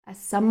As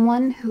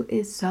someone who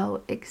is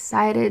so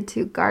excited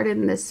to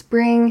garden this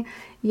spring,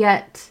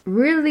 yet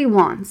really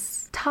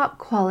wants top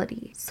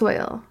quality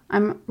soil,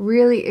 I'm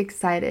really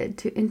excited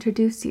to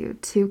introduce you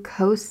to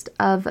Coast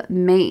of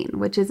Maine,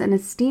 which is an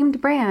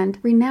esteemed brand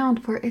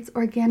renowned for its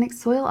organic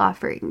soil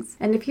offerings.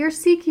 And if you're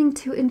seeking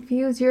to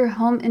infuse your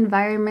home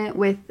environment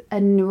with a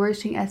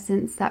nourishing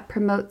essence that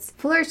promotes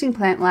flourishing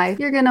plant life,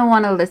 you're going to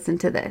want to listen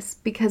to this,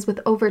 because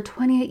with over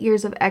 28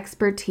 years of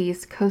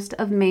expertise, Coast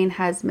of Maine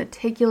has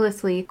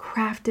meticulously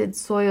crafted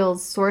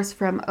soils sourced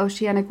from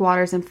oceanic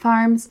waters and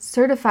farms,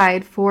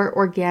 certified for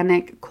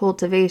organic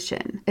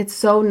cultivation. It's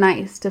so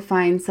nice to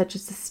find such a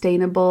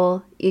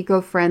sustainable,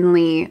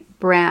 eco-friendly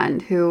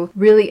brand who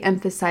really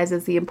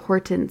emphasizes the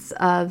importance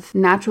of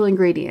natural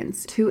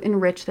ingredients to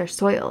enrich their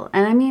soil.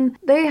 And I mean,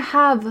 they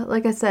have,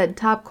 like I said,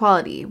 top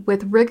quality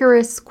with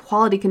rigorous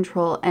quality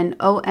control and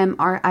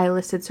OMRI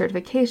listed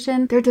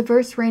certification. Their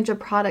diverse range of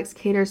products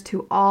caters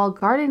to all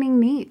gardening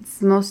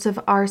needs. Most of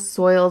our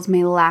soils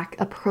may lack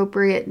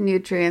appropriate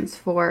nutrients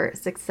for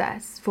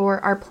success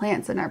for our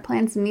plants, and our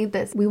plants need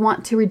this. We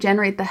want to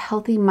regenerate the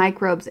healthy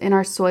microbes in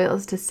our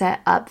soils to set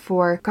up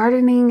for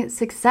gardening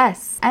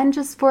success and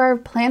just for our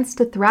plants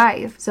to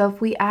thrive. So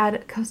if we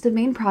add Coast of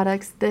Maine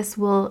products, this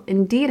will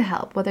indeed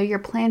help. Whether you're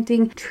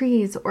planting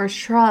trees or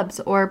shrubs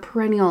or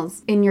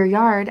perennials in your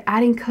yard,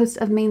 adding Coast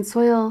of Maine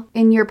soil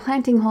in your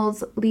planting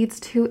holes leads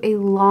to a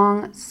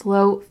long,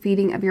 slow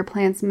feeding of your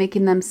plants,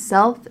 making them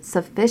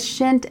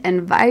self-sufficient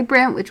and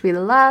vibrant, which we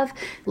love.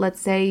 Let's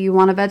say you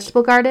want a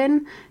vegetable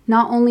garden.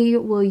 Not only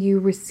will you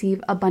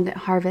receive abundant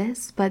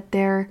harvests, but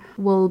there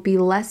will be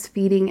less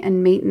feeding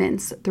and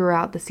maintenance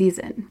throughout the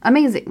season.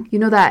 Amazing. You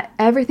know that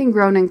everything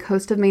grown in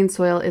Coast of Maine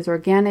soil is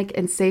organic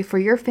and safe for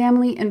your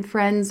family and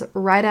friends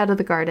right out of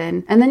the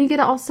garden. And then you get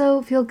to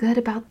also feel good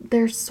about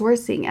their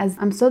sourcing, as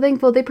I'm so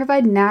thankful they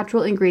provide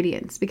natural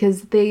ingredients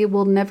because they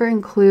will never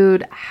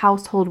include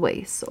household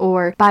waste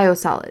or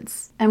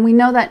biosolids. And we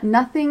know that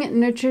nothing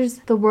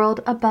nurtures the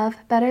world above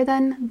better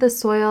than the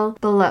soil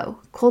below,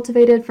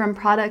 cultivated from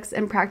products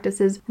and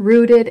practices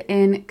rooted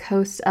in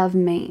Coast of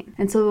Maine.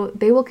 And so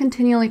they will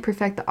continually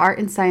perfect the art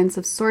and science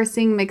of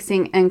sourcing,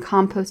 mixing, and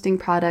composting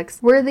products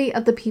worthy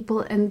of the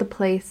people and the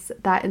place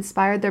that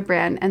inspired their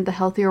brand and the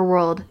healthier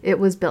world it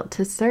was built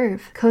to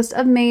serve. Coast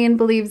of Maine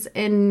believes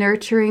in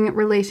nurturing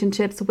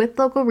relationships with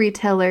local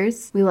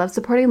retailers. We love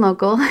supporting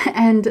local,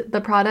 and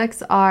the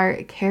products are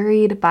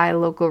carried by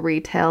local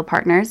retail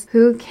partners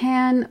who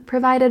can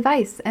provide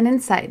advice and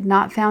insight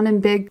not found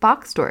in big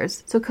box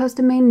stores. So Coast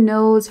of Maine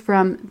knows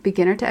from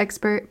beginner to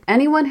expert,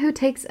 anyone who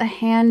takes a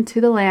hand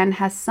to the land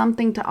has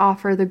something to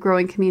offer the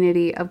growing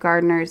community of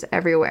gardeners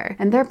everywhere.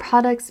 And their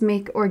products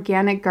make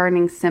organic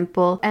gardening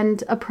simple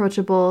and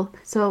approachable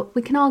so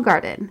we can all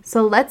garden.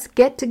 So let's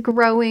get to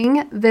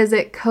growing.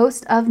 Visit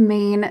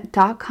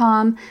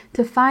coastofmaine.com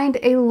to find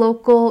a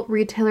local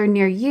retailer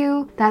near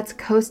you. That's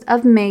Coast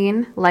of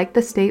Maine, like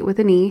the state with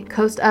an E,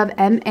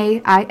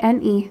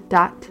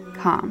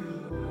 coastofmaine.com.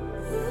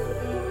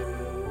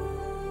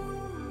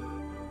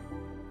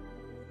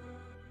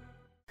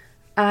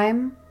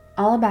 I'm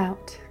all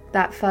about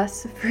that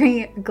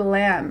fuss-free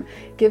glam.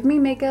 Give me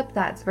makeup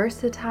that's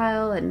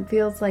versatile and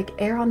feels like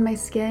air on my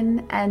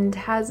skin and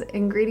has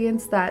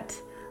ingredients that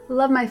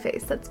love my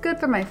face, that's good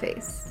for my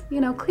face. You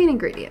know, clean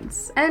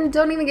ingredients. And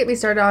don't even get me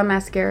started on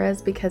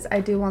mascaras because I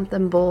do want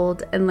them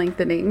bold and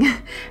lengthening.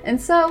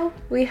 And so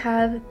we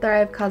have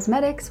Thrive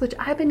Causemetics, which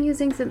I've been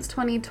using since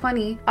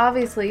 2020,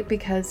 obviously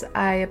because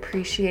I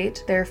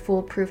appreciate their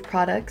foolproof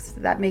products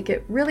that make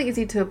it really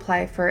easy to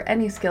apply for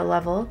any skill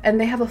level. And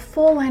they have a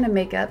full line of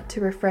makeup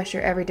to refresh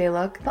your everyday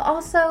look, but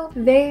also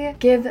they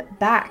give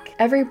back.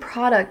 Every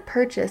product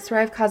purchased,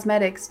 Thrive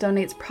Causemetics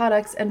donates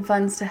products and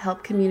funds to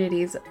help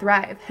communities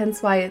thrive,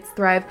 hence why it's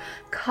Thrive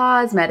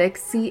Causemetics,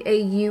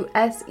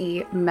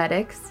 C-A-U-S-E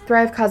Medics.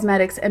 Thrive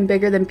Causemetics and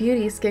Bigger Than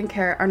Beauty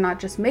skincare are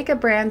not just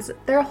makeup brands,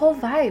 they're a whole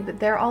vibe.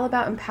 They're all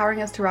about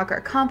empowering us to rock our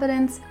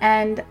confidence,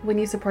 and when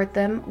you support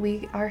them,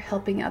 we are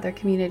helping other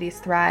communities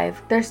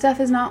thrive. Their stuff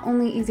is not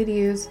only easy to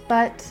use,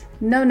 but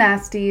no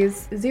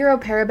nasties, zero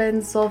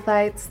parabens,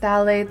 sulfites,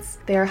 phthalates.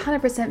 They are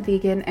 100%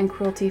 vegan and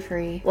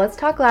cruelty-free. Let's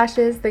talk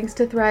lashes. Thanks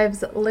to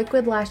Thrive's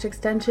liquid lash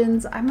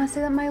extensions, I must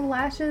say that my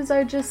lashes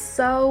are just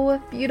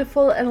so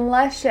beautiful and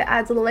lush. It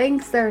adds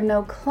length, there are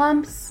no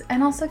clumps,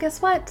 and also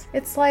guess what?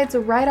 It slides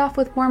right off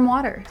with warm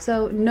water,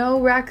 so no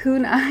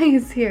raccoon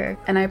eyes here.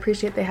 And I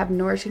appreciate they have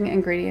nourishing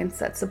ingredients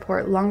that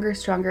support longer,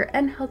 stronger,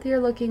 and healthier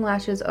looking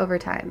lashes over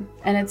time.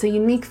 And it's a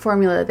unique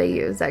formula they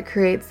use that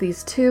creates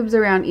these tubes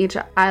around each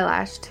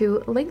eyelash to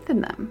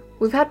lengthen them.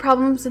 We've had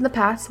problems in the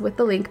past with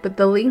the link, but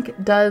the link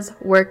does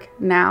work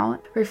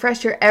now.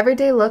 Refresh your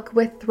everyday look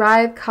with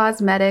Thrive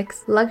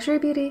Causemetics, luxury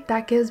beauty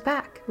that gives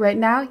back. Right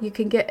now, you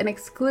can get an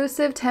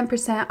exclusive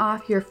 10%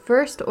 off your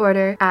first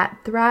order at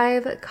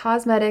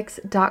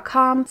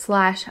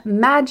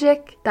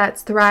thrivecausemetics.com/magic.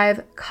 That's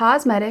Thrive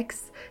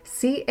Causemetics,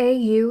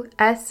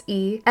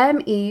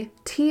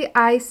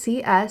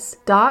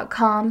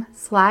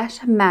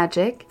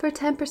 CAUSEMETICS.com/magic for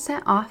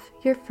 10% off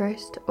your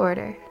first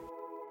order.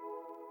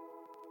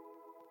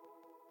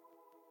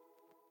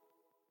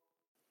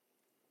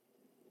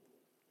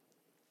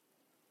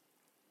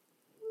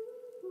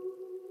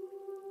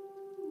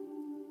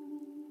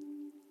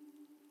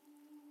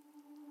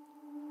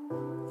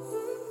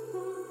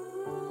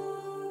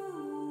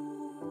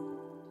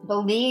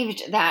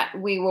 believed that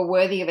we were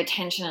worthy of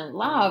attention and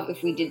love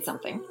if we did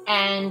something.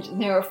 And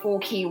there are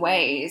 4 key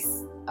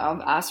ways of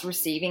us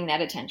receiving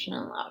that attention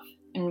and love.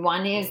 And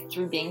one is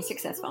through being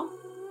successful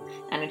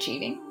and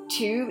achieving.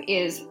 2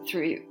 is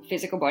through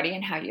physical body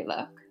and how you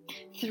look.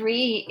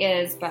 3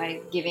 is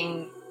by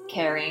giving,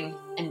 caring,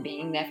 and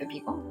being there for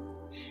people.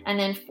 And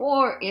then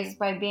 4 is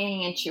by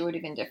being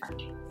intuitive and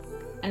different.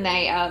 And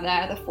they are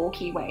the 4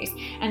 key ways.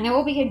 And there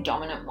will be a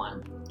dominant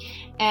one.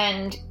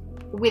 And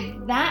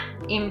with that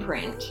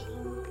imprint,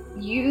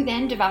 you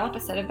then develop a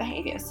set of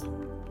behaviors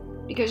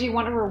because you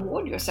want to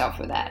reward yourself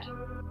for that.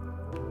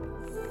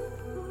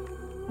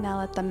 Now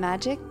let the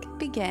magic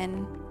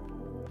begin.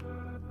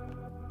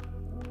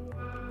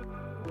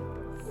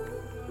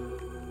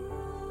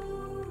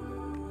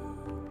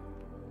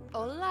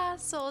 Hola,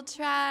 Soul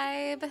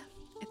Tribe!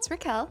 It's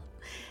Raquel,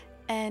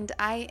 and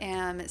I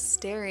am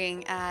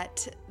staring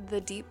at the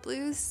deep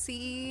blue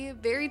sea,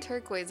 very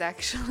turquoise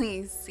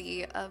actually,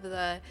 sea of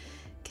the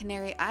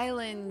Canary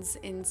Islands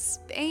in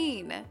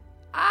Spain.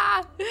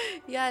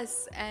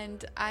 Yes,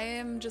 and I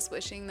am just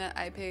wishing that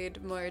I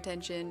paid more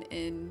attention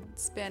in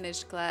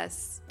Spanish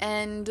class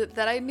and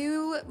that I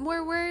knew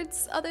more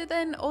words other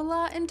than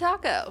hola and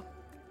taco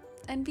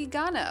and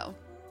vegano.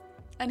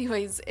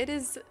 Anyways, it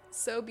is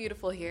so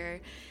beautiful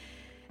here.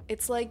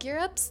 It's like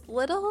Europe's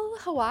little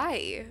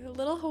Hawaii,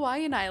 little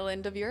Hawaiian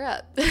island of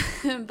Europe,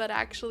 but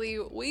actually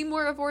way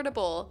more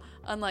affordable,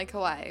 unlike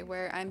Hawaii,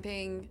 where I'm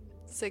paying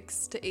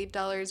 $6 to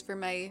 $8 for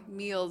my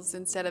meals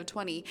instead of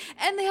 $20.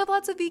 And they have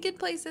lots of vegan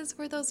places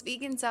for those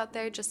vegans out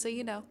there, just so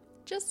you know.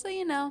 Just so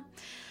you know.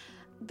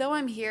 Though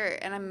I'm here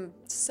and I'm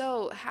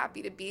so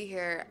happy to be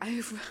here,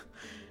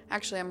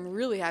 I'm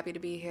really happy to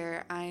be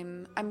here.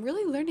 I'm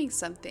really learning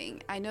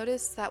something. I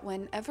notice that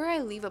whenever I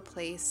leave a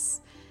place,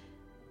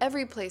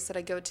 every place that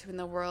I go to in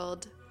the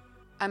world,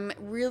 I'm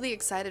really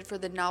excited for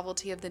the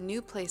novelty of the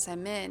new place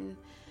I'm in.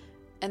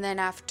 And then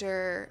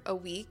after a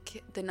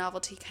week, the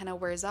novelty kind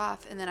of wears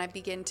off, and then I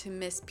begin to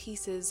miss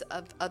pieces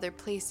of other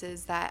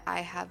places that I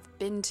have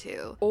been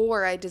to,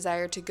 or I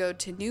desire to go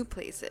to new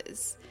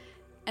places.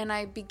 And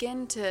I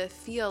begin to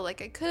feel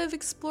like I could have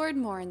explored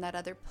more in that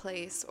other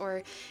place,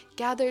 or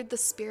gathered the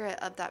spirit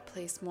of that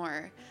place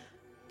more.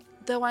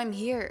 Though I'm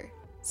here,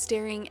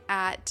 staring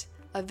at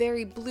a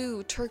very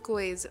blue,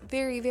 turquoise,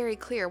 very, very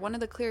clear, one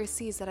of the clearest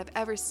seas that I've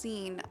ever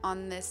seen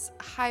on this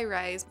high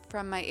rise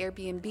from my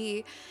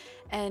Airbnb.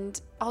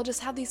 And I'll just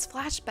have these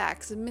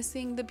flashbacks of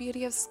missing the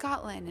beauty of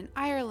Scotland and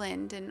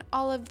Ireland and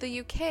all of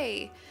the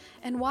UK.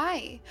 And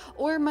why?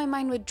 Or my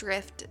mind would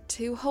drift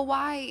to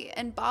Hawaii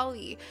and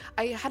Bali.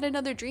 I had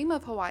another dream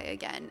of Hawaii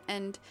again.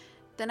 And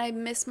then I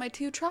missed my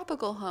 2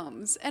 tropical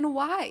homes. And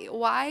why?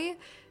 Why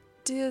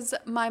does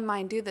my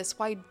mind do this?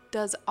 Why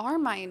does our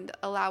mind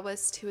allow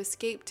us to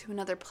escape to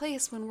another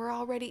place when we're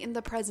already in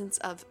the presence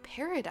of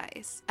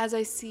paradise? As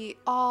I see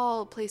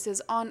all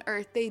places on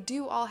earth, they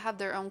do all have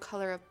their own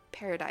color of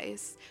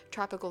paradise,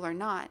 tropical or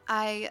not.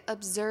 I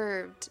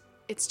observed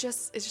it's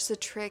just a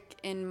trick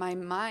in my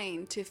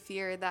mind to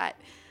fear that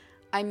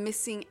I'm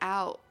missing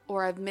out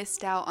or I've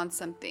missed out on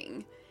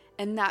something.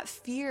 And that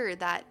fear,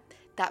 that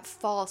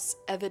false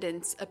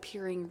evidence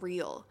appearing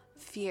real,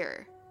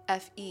 fear,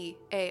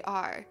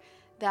 F-E-A-R,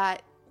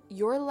 that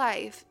your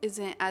life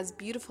isn't as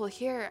beautiful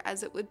here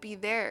as it would be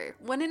there.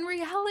 When in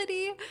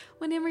reality,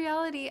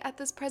 at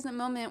this present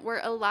moment,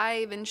 we're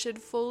alive and should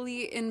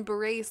fully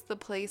embrace the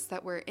place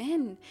that we're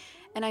in.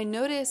 And I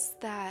noticed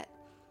that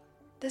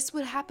this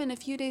would happen a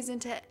few days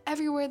into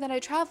everywhere that I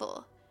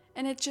travel.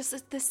 And it's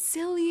just this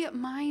silly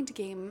mind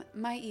game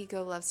my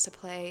ego loves to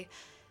play,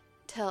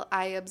 till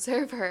I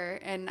observe her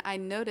and I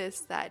notice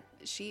that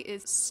she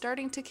is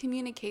starting to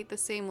communicate the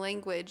same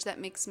language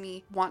that makes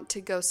me want to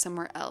go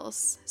somewhere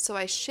else. So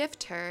I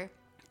shift her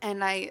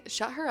and I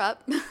shut her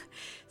up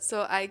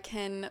so I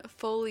can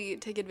fully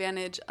take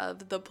advantage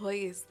of the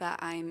place that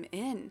I'm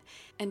in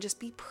and just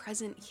be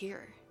present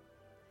here.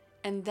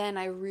 And then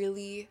I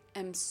really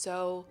am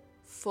so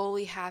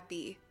fully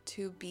happy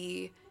to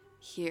be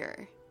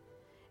here.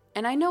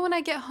 And I know when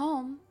I get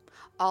home,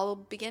 I'll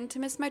begin to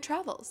miss my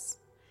travels.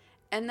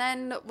 And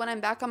then when I'm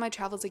back on my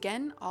travels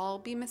again, I'll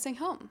be missing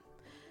home.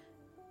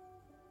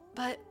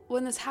 But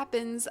when this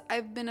happens,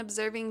 I've been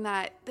observing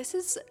that this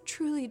is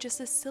truly just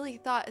a silly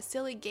thought, a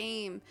silly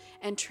game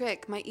and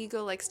trick my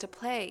ego likes to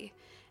play.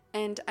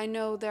 And I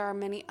know there are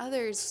many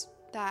others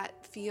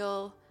that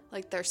feel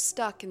like they're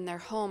stuck in their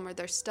home or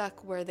they're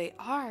stuck where they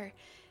are,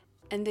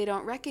 and they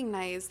don't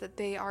recognize that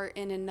they are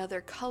in another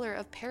color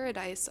of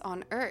paradise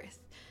on earth.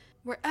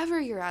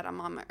 Wherever you're at on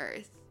Mama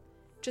Earth.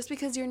 Just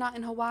because you're not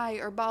in Hawaii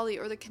or Bali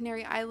or the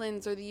Canary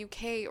Islands or the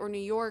UK or New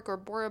York or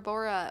Bora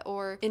Bora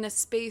or in a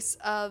space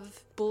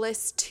of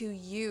bliss to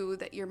you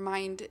that your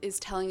mind is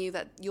telling you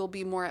that you'll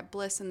be more at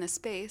bliss in this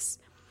space,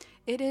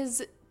 it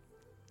is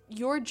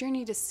your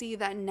journey to see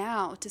that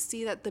now, to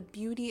see that the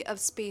beauty of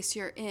space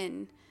you're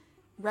in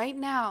right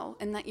now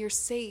and that you're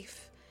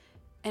safe,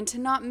 and to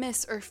not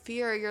miss or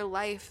fear your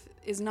life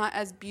is not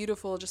as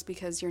beautiful just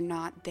because you're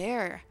not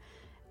there.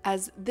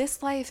 As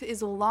this life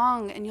is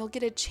long and you'll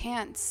get a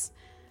chance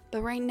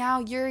But right now,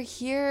 you're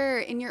here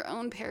in your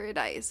own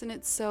paradise, and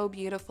it's so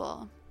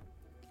beautiful.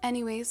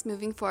 Anyways,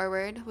 moving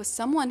forward with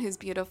someone who's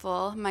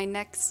beautiful, my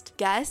next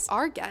guest,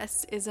 our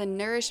guest, is a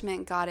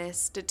nourishment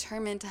goddess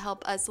determined to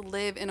help us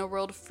live in a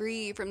world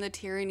free from the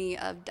tyranny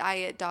of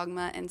diet,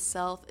 dogma, and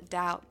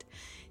self-doubt.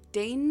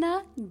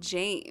 Dana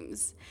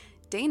James.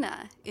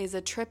 Dana is a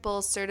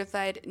triple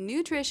certified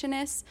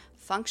nutritionist,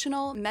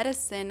 functional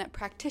medicine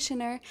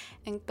practitioner,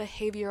 and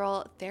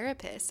behavioral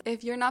therapist.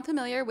 If you're not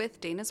familiar with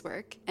Dana's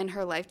work and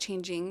her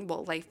life-shaping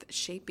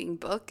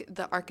book,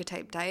 The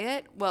Archetype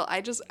Diet, well,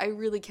 I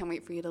really can't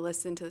wait for you to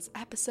listen to this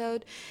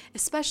episode,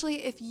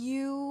 especially if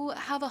you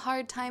have a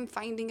hard time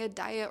finding a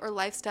diet or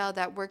lifestyle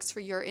that works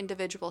for your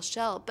individual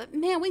shell. But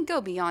man, we go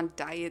beyond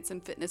diets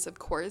and fitness, of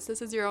course.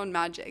 This is your own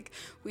magic.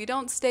 We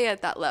don't stay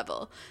at that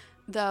level.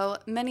 Though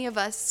many of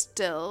us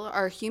still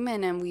are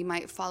human and we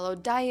might follow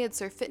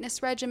diets or fitness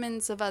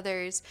regimens of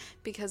others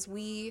because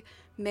we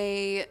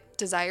may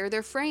desire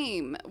their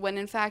frame, when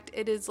in fact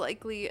it is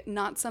likely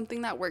not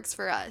something that works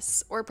for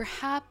us. Or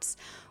perhaps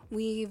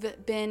we've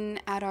been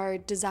at our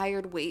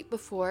desired weight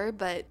before,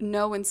 but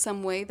know in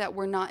some way that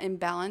we're not in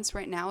balance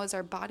right now as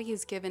our body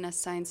has given us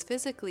signs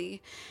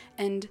physically,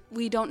 and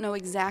we don't know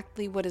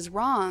exactly what is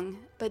wrong.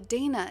 But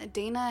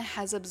Dana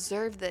has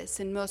observed this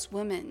in most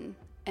women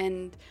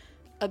and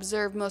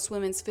observed most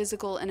women's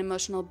physical and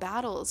emotional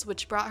battles,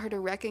 which brought her to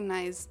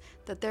recognize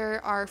that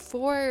there are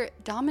 4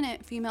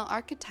 dominant female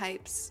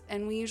archetypes,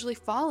 and we usually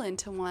fall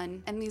into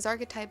one. And these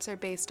archetypes are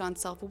based on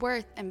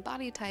self-worth and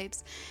body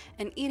types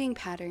and eating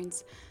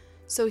patterns.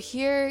 So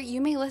here you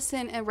may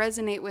listen and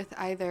resonate with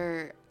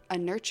either a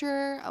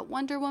nurturer, a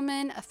Wonder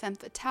Woman, a femme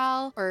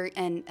fatale, or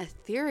an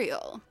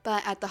ethereal.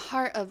 But at the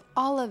heart of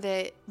all of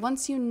it,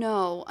 once you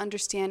know,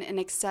 understand, and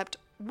accept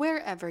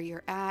wherever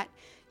you're at,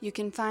 you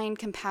can find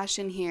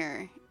compassion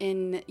here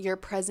in your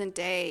present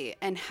day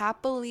and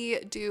happily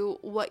do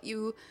what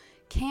you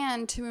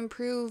can to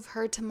improve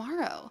her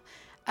tomorrow.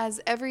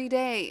 As every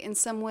day, in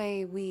some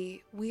way,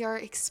 we are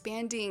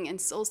expanding and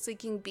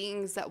soul-seeking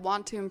beings that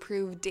want to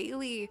improve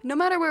daily, no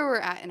matter where we're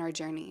at in our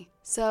journey.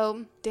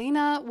 So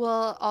Dana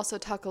will also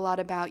talk a lot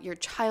about your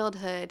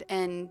childhood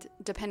and,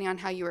 depending on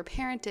how you were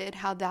parented,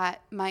 how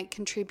that might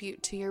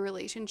contribute to your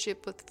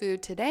relationship with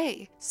food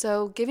today.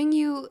 So giving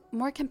you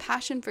more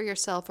compassion for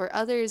yourself or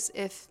others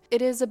if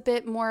it is a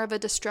bit more of a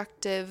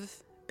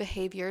destructive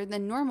behavior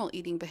than normal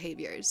eating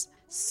behaviors.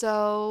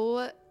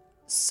 So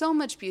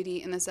much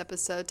beauty in this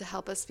episode to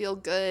help us feel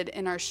good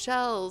in our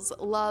shells,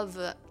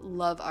 love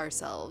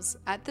ourselves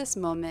at this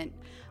moment,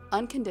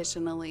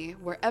 unconditionally,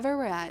 wherever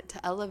we're at,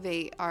 to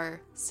elevate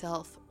our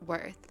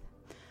self-worth.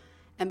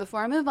 And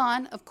before I move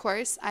on, of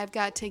course, I've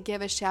got to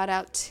give a shout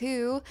out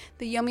to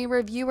the Yomi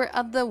Reviewer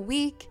of the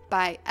Week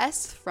by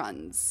S.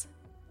 Franz.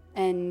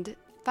 And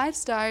 5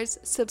 stars,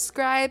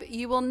 subscribe,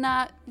 you will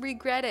not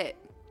regret it.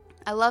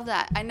 I love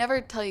that. I never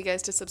tell you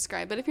guys to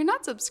subscribe, but if you're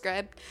not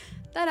subscribed,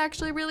 that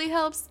actually really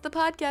helps the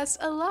podcast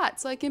a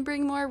lot so I can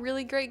bring more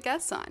really great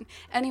guests on.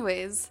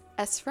 Anyways,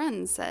 S.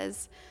 Friends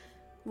says,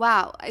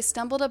 wow, I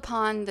stumbled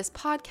upon this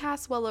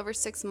podcast well over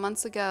 6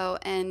 months ago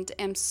and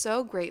am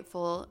so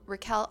grateful.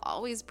 Raquel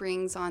always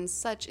brings on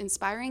such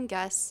inspiring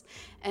guests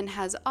and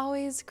has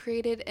always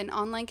created an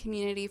online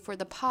community for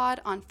the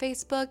pod on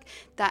Facebook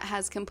that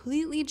has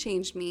completely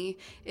changed me.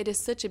 It is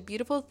such a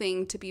beautiful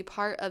thing to be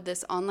part of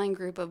this online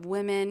group of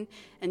women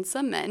and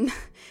some men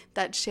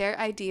that share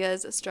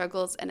ideas,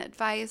 struggles, and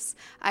advice.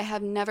 I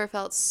have never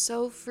felt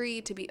so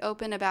free to be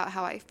open about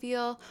how I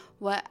feel,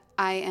 what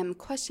I am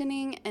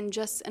questioning, and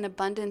just an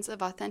abundance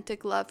of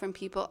authentic love from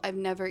people I've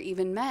never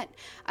even met.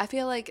 I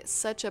feel like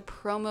such a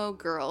promo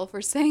girl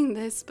for saying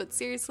this, but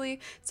seriously,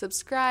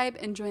 subscribe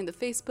and join the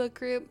Facebook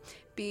group.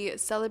 Be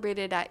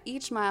celebrated at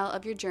each mile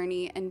of your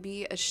journey and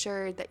be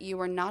assured that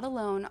you are not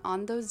alone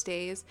on those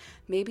days,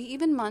 maybe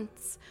even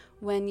months,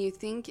 when you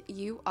think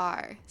you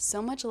are.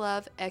 So much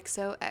love,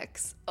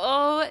 XOX.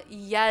 Oh,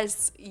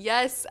 yes,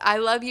 I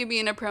love you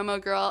being a promo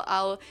girl.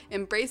 I'll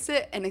embrace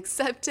it and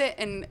accept it.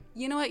 And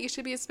you know what? You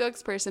should be a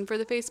spokesperson for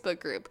the Facebook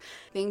group.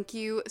 Thank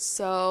you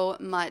so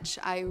much.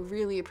 I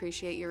really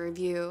appreciate your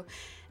review.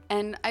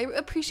 And I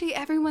appreciate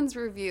everyone's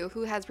review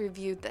who has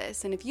reviewed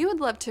this. And if you would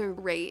love to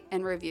rate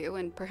and review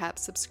and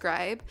perhaps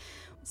subscribe,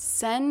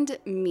 send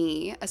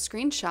me a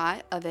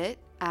screenshot of it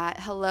at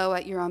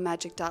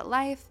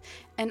hello@yourownmagic.life,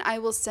 and I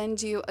will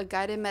send you a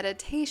guided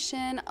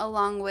meditation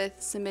along with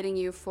submitting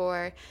you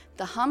for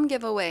the Hum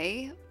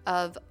giveaway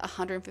of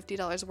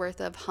 $150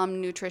 worth of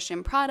Hum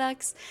nutrition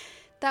products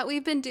that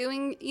we've been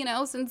doing,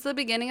 since the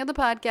beginning of the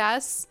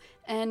podcast.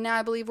 And now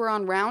I believe we're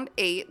on round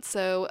 8,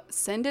 so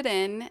send it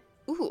in.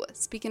 Ooh,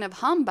 speaking of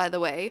Hum, by the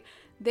way,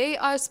 They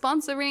are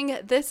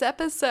sponsoring this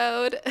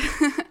episode.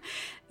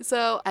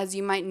 So, as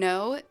you might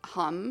know,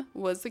 hum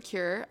was the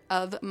cure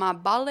of my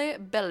bale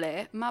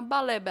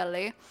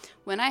belly,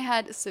 when I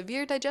had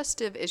severe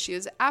digestive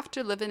issues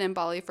after living in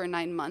Bali for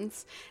 9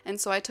 months.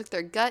 And so I took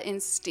their gut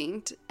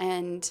instinct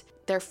and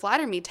their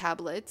Flatter Me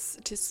tablets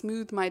to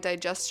smooth my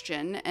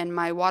digestion and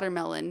my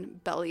watermelon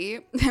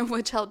belly,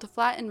 which helped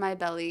flatten my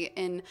belly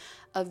in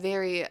a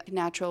very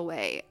natural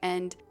way.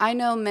 And I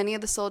know many of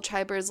the Soul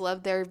Tribers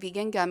love their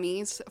vegan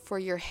gummies for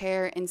your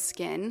hair and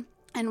skin.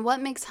 And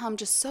what makes Hum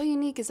just so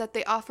unique is that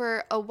they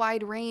offer a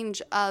wide range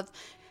of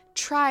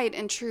tried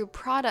and true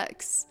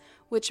products,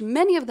 which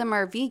many of them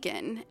are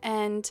vegan,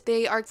 and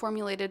they are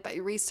formulated by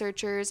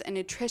researchers and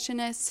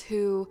nutritionists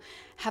who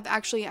have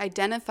actually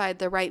identified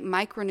the right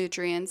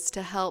micronutrients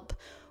to help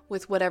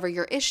with whatever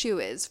your issue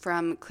is,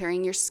 from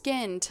clearing your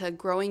skin to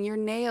growing your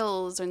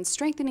nails and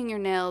strengthening your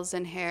nails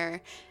and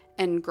hair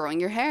and growing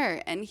your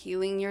hair and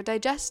healing your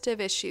digestive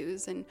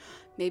issues. And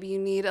maybe you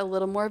need a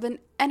little more of an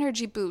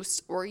energy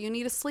boost, or you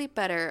need to sleep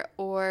better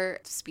or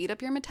speed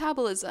up your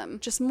metabolism.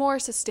 Just more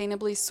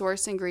sustainably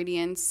sourced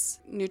ingredients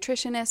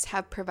nutritionists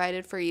have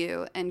provided for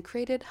you and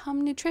created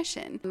Hum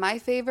Nutrition. My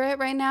favorite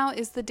right now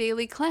is the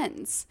Daily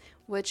Cleanse,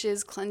 which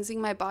is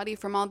cleansing my body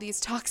from all these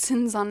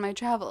toxins on my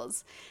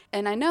travels.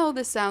 And I know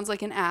this sounds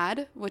like an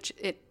ad, which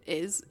it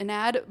is an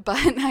ad,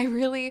 but I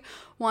really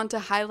want to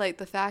highlight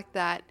the fact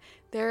that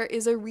there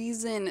is a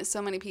reason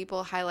so many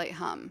people highlight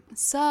Hum.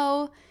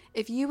 So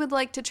if you would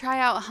like to try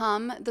out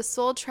Hum, the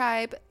Soul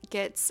Tribe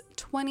gets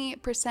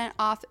 20%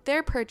 off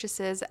their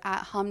purchases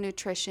at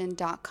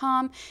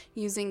humnutrition.com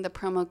using the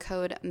promo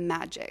code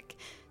MAGIC.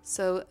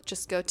 So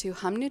just go to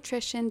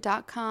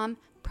humnutrition.com,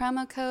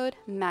 promo code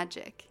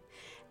MAGIC.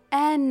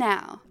 And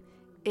now,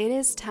 it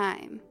is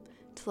time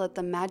to let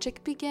the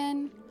magic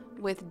begin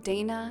with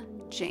Dana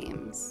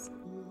James.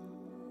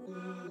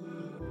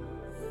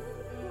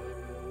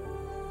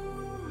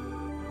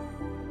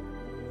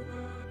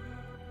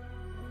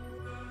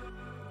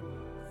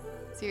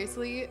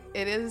 Seriously,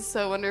 it is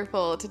so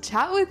wonderful to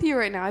chat with you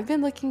right now. I've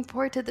been looking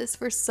forward to this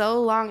for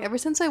so long, ever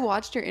since I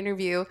watched your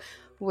interview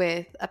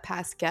with a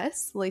past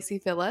guest, Lacey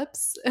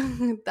Phillips.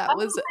 That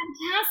was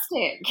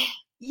fantastic.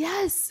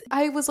 Yes.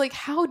 I was like,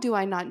 how do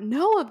I not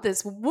know of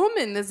this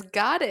woman, this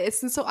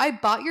goddess? And so I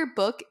bought your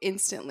book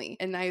instantly.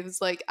 And I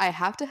was like, I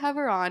have to have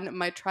her on.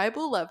 My tribe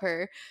will love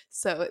her.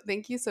 So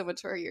thank you so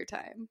much for your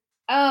time.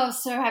 Oh,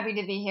 so happy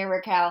to be here,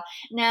 Raquel.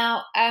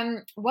 Now,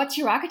 what's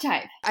your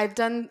archetype? I've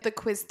done the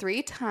quiz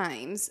 3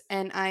 times,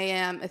 and I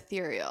am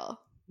ethereal.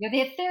 You're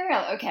the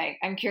ethereal. Okay.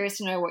 I'm curious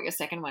to know what your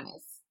second one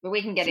is. But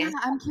we can get in.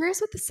 I'm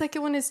curious what the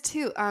second one is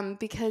too,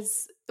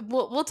 because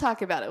we'll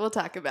talk about it. We'll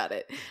talk about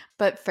it.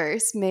 But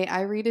first, may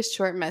I read a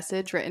short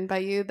message written by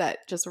you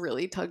that just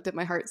really tugged at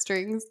my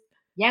heartstrings?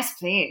 Yes,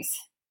 please.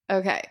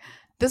 Okay.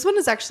 This one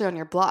is actually on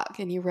your blog,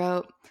 and you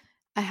wrote,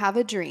 I have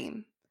a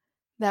dream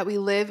that we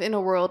live in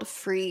a world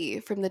free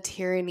from the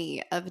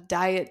tyranny of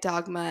diet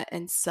dogma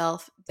and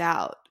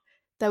self-doubt.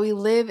 That we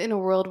live in a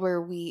world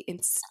where we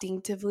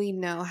instinctively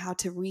know how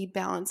to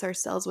rebalance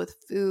ourselves with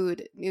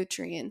food,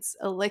 nutrients,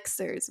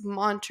 elixirs,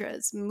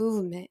 mantras,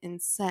 movement,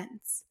 and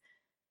sense.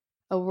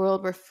 A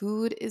world where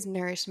food is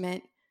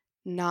nourishment,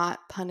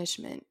 not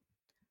punishment.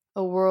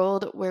 A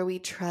world where we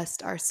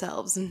trust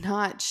ourselves,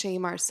 not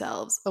shame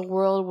ourselves. A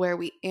world where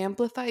we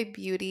amplify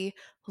beauty,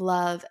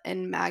 love,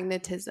 and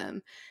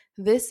magnetism.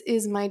 This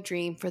is my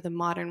dream for the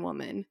modern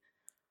woman.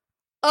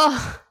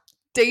 Oh,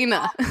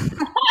 Dana.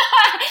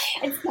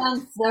 It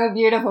sounds so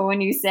beautiful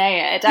when you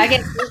say it. I get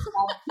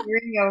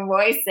hearing your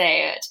voice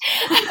say it.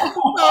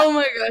 Oh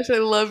my gosh, I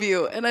love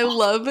you. And I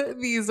love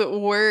these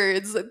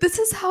words. This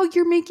is how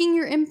you're making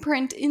your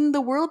imprint in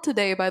the world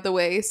today, by the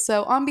way.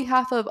 So on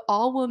behalf of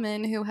all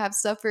women who have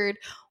suffered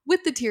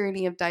with the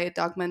tyranny of diet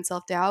dogma and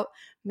self-doubt,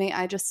 may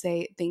I just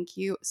say thank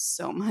you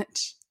so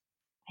much.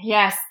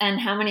 Yes, and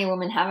how many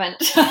women haven't?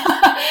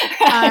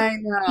 I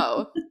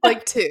know,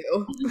 like 2.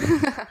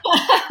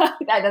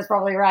 That's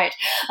probably right.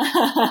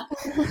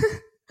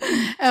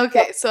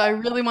 Okay, so I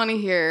really want to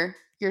hear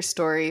your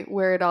story,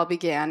 where it all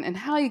began, and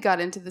how you got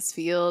into this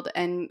field,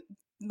 and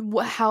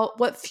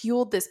what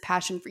fueled this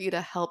passion for you to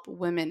help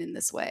women in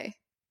this way.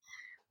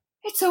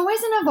 It's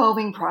always an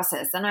evolving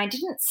process, and I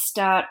didn't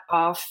start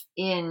off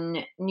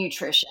in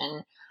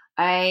nutrition.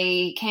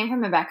 I came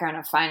from a background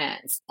of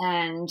finance,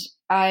 and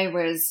I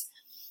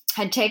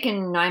had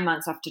taken 9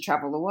 months off to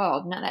travel the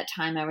world. And at that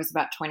time, I was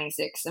about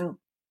 26, and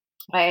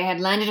I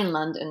had landed in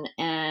London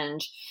and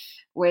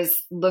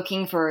was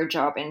looking for a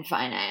job in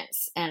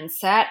finance, and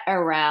sat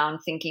around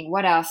thinking,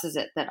 what else is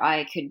it that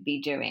I could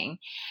be doing?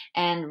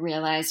 And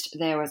realized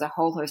there was a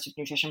whole host of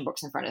nutrition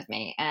books in front of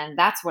me. And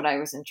that's what I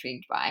was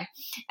intrigued by.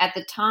 At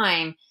the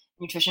time,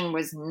 nutrition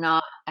was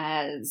not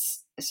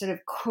as sort of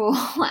cool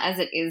as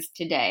it is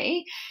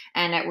today.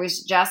 And we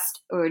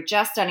were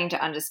just starting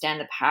to understand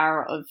the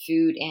power of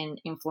food in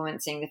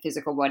influencing the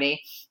physical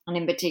body, and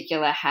in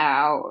particular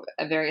how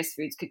various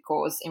foods could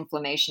cause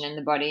inflammation in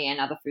the body and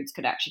other foods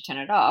could actually turn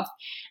it off.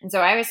 And so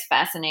I was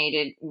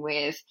fascinated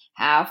with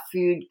how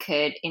food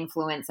could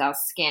influence our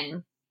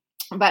skin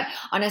But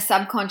on a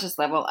subconscious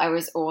level, I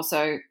was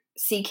also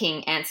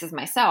seeking answers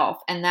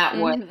myself. And that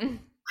was,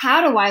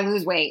 how do I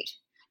lose weight?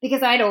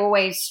 Because I'd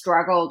always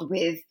struggled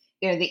with,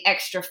 the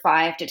extra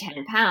 5 to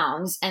 10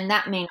 pounds. And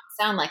that may not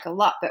sound like a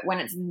lot, but when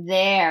it's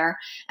there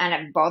and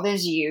it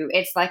bothers you,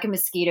 it's like a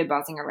mosquito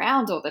buzzing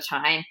around all the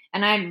time.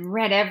 And I'd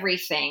read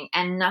everything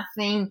and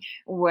nothing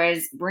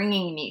was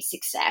bringing me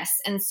success.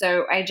 And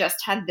so I just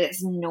had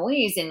this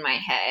noise in my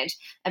head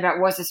about,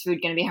 was this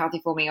food going to be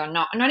healthy for me or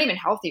not? Not even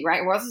healthy,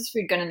 right? Was this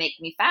food going to make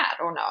me fat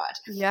or not?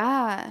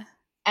 Yeah.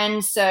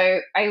 And so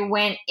I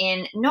went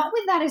in, not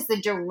with that as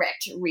the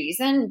direct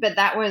reason, but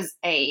that was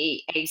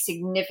a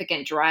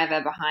significant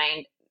driver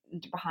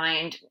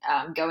behind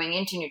going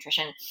into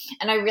nutrition.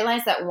 And I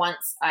realized that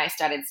once I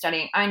started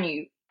studying, I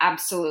knew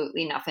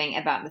absolutely nothing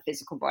about the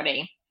physical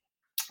body.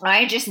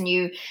 I just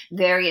knew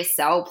various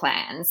cell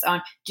plans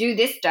on do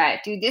this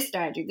diet, do this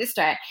diet, do this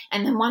diet.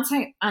 And then once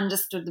I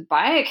understood the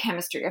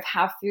biochemistry of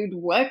how food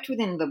worked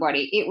within the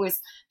body, it was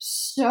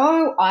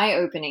so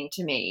eye-opening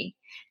to me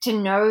to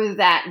know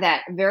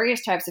that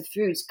various types of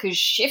foods could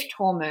shift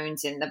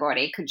hormones in the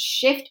body, could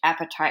shift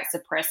appetite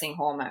suppressing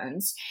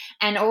hormones.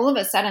 And all of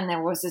a sudden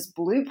there was this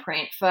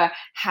blueprint for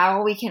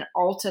how we can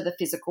alter the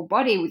physical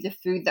body with the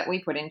food that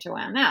we put into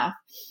our mouth.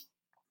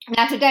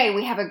 Now, today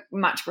we have a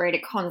much greater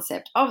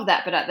concept of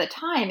that, but at the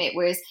time it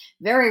was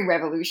very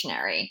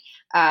revolutionary,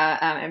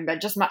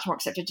 but just much more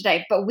accepted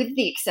today. But with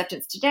the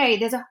acceptance today,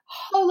 there's a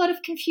whole lot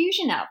of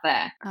confusion out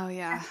there. Oh,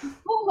 yeah. A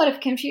whole lot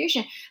of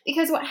confusion,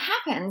 because what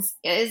happens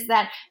is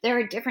that there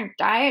are different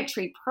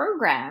dietary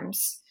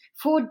programs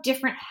for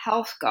different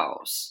health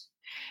goals.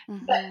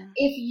 But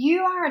if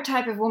you are a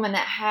type of woman that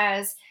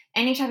has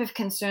any type of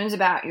concerns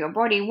about your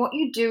body, what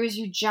you do is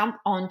you jump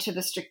onto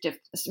the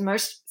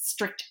most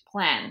strict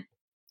plan,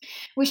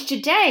 which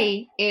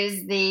today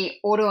is the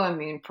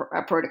autoimmune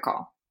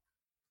protocol.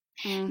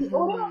 The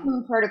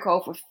autoimmune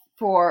protocol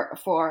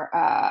for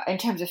in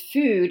terms of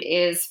food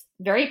is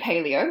very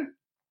paleo.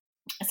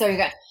 So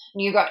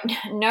you got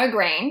no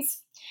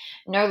grains,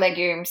 no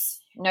legumes,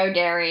 no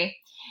dairy,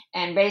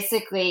 and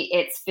basically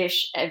it's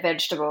fish,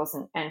 vegetables,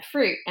 and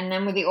fruit. And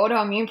then with the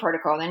autoimmune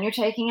protocol, then you're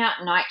taking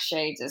out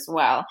nightshades as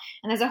well.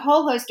 And there's a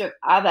whole host of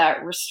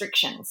other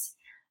restrictions.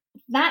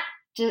 That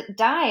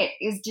diet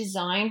is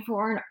designed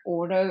for an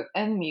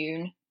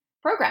autoimmune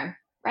program,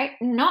 right?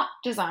 Not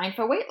designed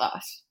for weight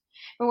loss.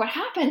 But what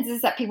happens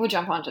is that people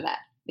jump onto that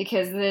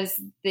because there's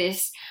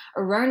this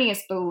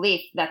erroneous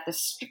belief that the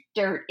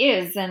stricter it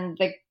is, then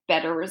the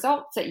better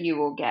results that you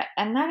will get.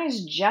 And that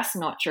is just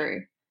not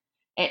true.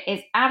 It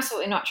is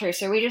absolutely not true.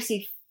 So we just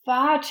see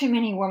far too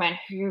many women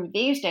who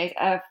these days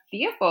are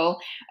fearful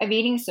of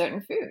eating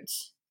certain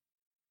foods.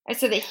 And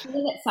so they hear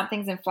that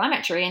something's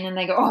inflammatory and then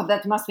they go, oh,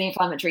 that must be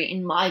inflammatory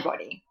in my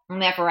body,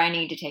 and therefore I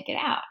need to take it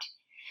out.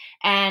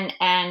 And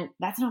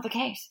that's not the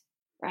case,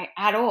 right,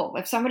 at all.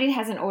 If somebody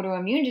has an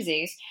autoimmune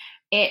disease,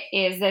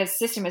 their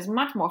system is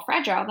much more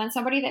fragile than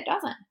somebody that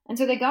doesn't. And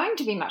so they're going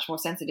to be much more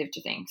sensitive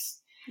to things.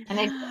 And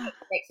they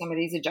make some of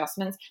these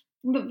adjustments.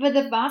 But for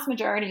the vast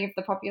majority of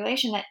the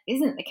population, that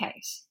isn't the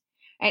case.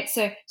 Right?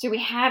 So we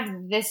have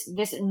this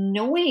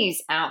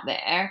noise out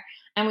there,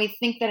 and we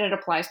think that it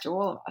applies to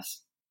all of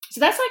us. So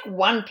that's like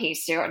one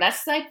piece, Sarah.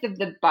 That's like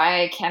the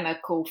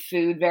biochemical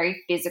food,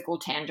 very physical,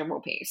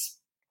 tangible piece.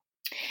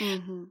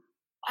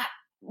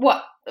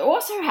 What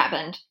also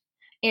happened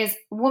is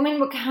women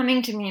were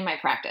coming to me in my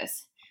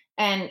practice,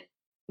 and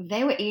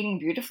they were eating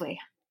beautifully.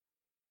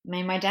 I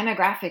mean, my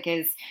demographic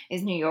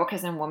is New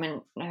Yorkers and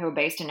women who are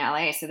based in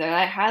LA, so they're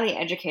like highly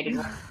educated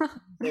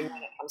when it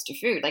comes to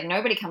food. Like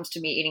nobody comes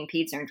to me eating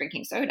pizza and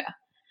drinking soda.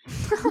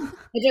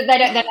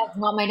 That's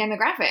not my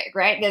demographic,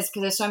 right? Because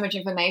there's so much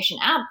information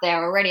out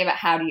there already about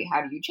how do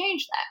you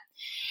change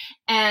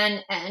that.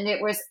 And it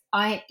was,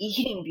 I'm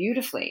eating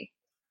beautifully,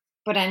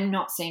 but I'm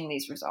not seeing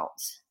these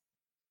results.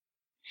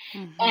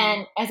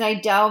 And as I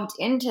delved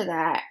into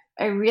that,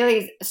 I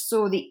really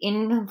saw the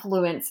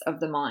influence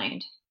of the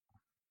mind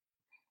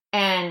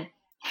and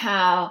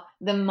how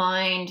the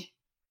mind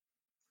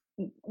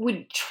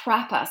would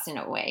trap us in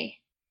a way.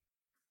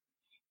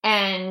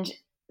 And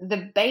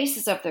the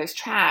basis of those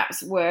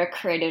traps were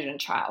created in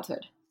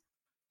childhood.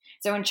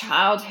 So in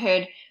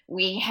childhood,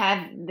 we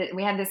had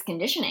this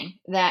conditioning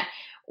that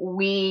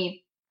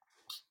we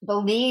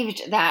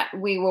believed that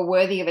we were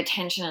worthy of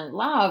attention and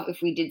love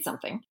if we did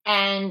something.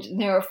 And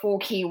there are 4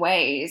 key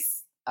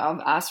ways of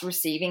us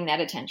receiving that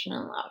attention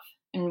and love.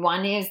 And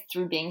one is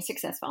through being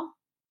successful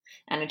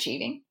and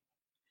achieving.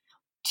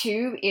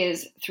 2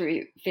 is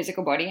through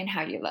physical body and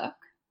how you look.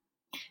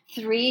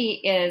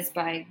 3 is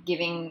by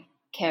giving,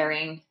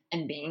 caring,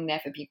 and being there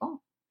for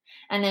people.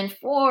 And then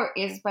 4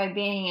 is by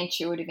being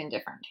intuitive and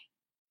different.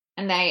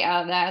 And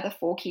they're the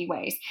 4 key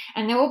ways.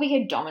 And there will be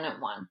a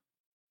dominant one.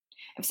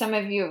 If some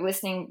of you are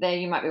listening there,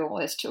 you might be, well,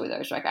 there's 2 of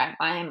those. Like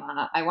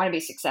I want to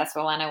be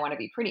successful and I want to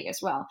be pretty as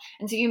well.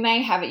 And so you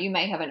may have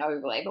an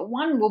overlay, but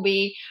one will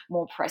be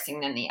more pressing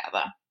than the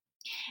other.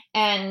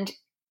 And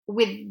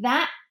with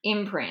that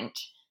imprint,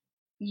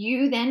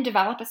 you then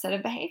develop a set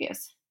of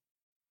behaviors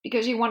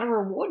because you want to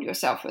reward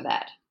yourself for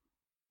that.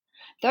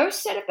 those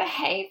set of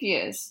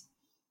behaviors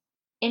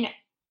in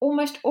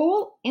almost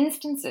all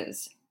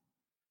instances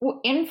will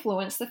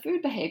influence the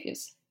food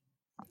behaviors.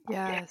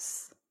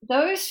 Yes.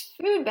 Those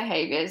food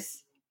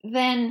behaviors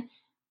then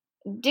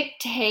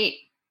dictate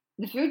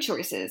the food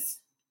choices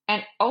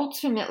and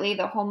ultimately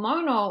the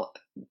hormonal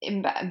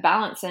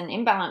balance and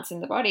imbalance in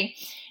the body,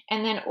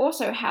 and then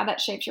also how that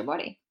shapes your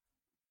body.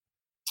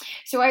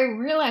 So I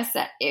realized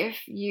that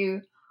if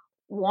you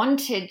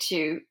wanted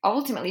to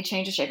ultimately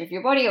change the shape of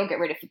your body or get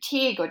rid of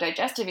fatigue or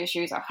digestive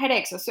issues or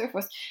headaches or so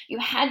forth, you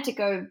had to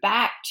go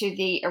back to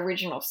the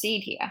original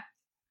seed here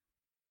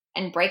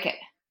and break it,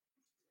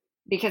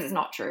 because it's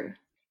not true.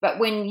 But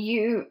when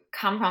you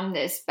come from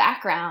this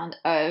background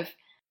of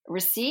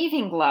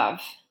receiving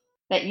love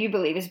that you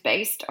believe is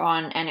based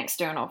on an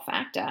external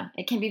factor,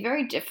 it can be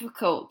very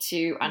difficult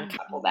to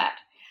uncouple that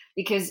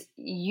because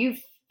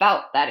you've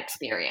felt that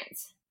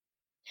experience.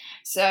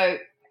 So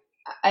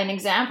an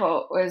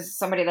example was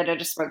somebody that I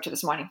just spoke to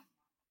this morning.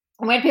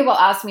 When people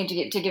ask me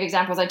to give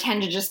examples, I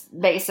tend to just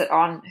base it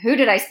on who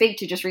did I speak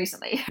to just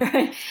recently.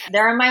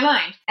 They're in my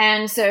mind.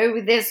 And so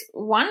with this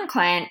one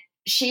client,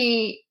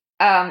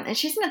 and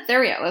she's an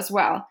ethereal as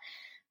well.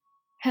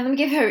 And let me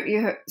give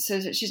her, so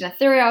she's an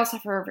ethereal,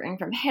 suffering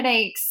from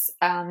headaches,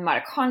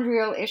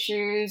 mitochondrial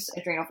issues,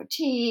 adrenal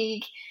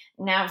fatigue,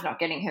 now is not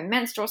getting her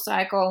menstrual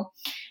cycle.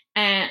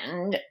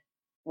 And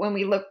when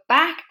we look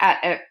back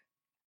at it,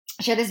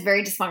 she had this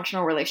very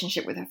dysfunctional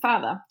relationship with her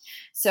father.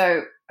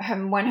 So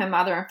when her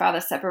mother and father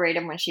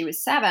separated when she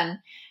was 7,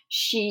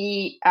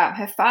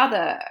 her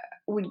father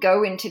would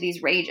go into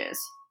these rages,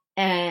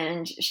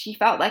 and she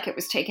felt like it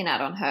was taken out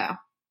on her.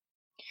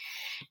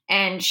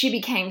 And she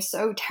became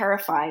so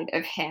terrified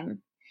of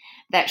him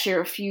that she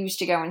refused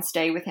to go and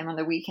stay with him on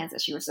the weekends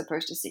that she was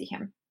supposed to see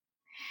him.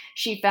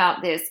 She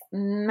felt this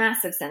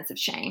massive sense of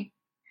shame.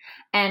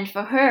 And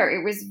for her,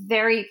 it was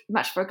very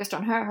much focused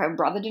on her. Her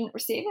brother didn't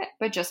receive it,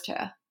 but just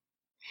her.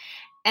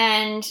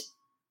 And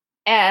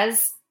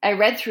as I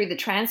read through the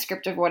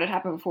transcript of what had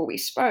happened before we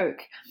spoke,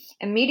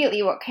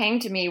 immediately what came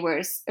to me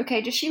was,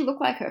 okay, does she look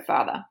like her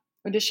father?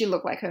 Or does she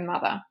look like her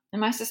mother?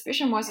 And my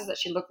suspicion was that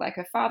she looked like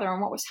her father.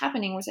 And what was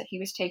happening was that he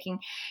was taking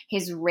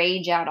his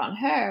rage out on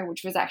her,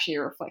 which was actually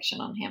a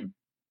reflection on him.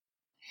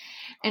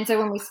 And so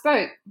when we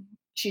spoke,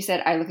 she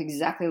said, I look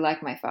exactly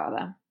like my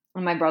father,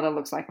 and my brother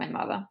looks like my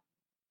mother.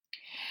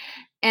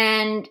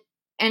 And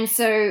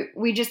so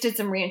we just did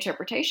some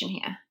reinterpretation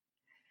here.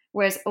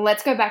 Whereas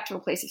let's go back to a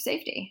place of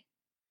safety,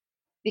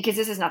 because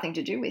this has nothing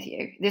to do with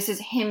you. This is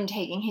him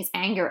taking his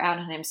anger out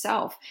on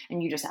himself,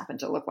 and you just happen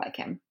to look like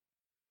him.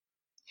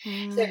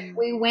 So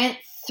we went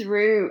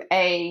through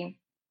a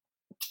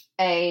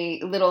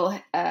little,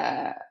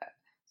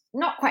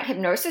 not quite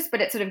hypnosis,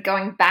 but it's sort of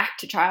going back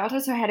to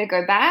childhood. So I had to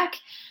go back,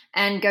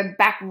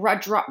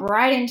 drop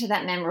right into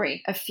that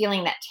memory of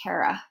feeling that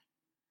terror,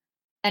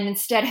 and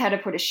instead had to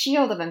put a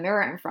shield of a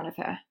mirror in front of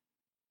her.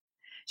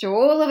 So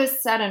all of a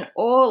sudden,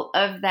 all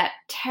of that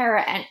terror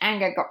and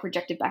anger got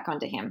projected back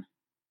onto him,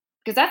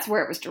 because that's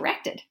where it was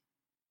directed,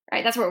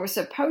 right? That's where it was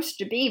supposed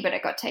to be, but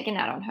it got taken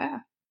out on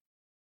her.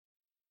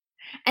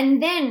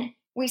 And then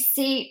we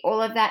see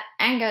all of that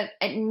anger,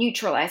 it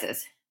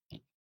neutralizes.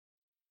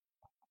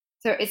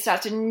 So it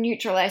starts to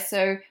neutralize.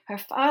 So her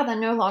father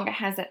no longer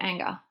has that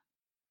anger.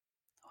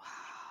 Wow.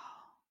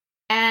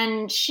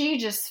 And she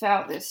just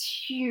felt this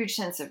huge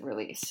sense of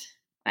release.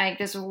 Like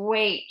this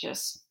weight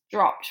just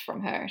dropped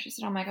from her. She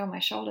said, oh my God, my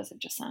shoulders have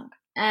just sunk.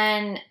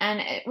 And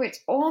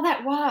all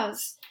that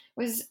was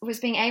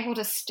being able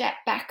to step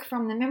back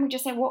from the memory,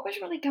 just say, what was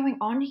really going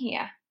on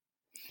here?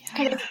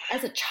 Yeah.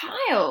 As a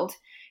child,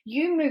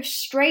 you move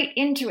straight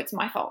into it's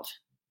my fault,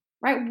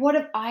 right? What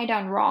have I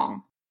done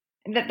wrong?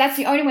 That's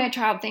the only way a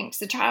child thinks.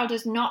 The child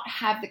does not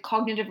have the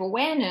cognitive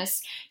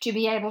awareness to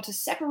be able to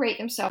separate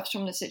themselves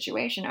from the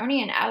situation.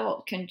 Only an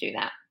adult can do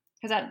that,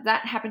 because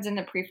that happens in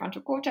the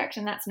prefrontal cortex,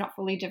 and that's not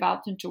fully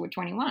developed until we're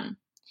 21.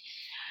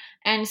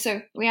 And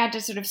so we had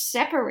to sort of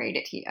separate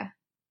it here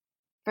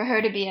for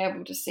her to be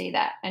able to see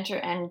that and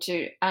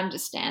to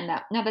understand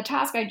that. Now, the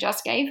task I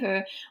just gave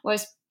her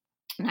was,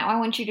 now I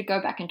want you to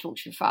go back and talk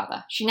to your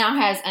father. She now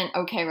has an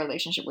okay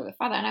relationship with her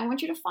father, and I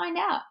want you to find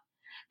out,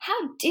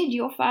 how did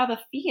your father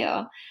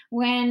feel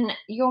when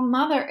your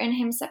mother and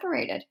him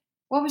separated?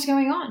 What was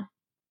going on?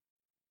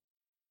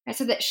 And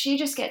so that she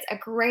just gets a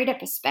greater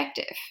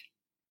perspective,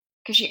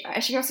 because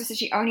she also says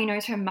she only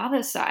knows her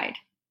mother's side,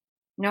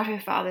 not her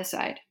father's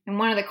side. And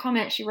one of the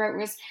comments she wrote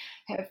was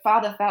her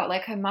father felt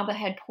like her mother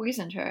had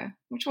poisoned her,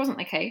 which wasn't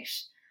the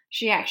case.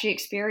 She actually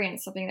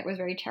experienced something that was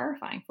very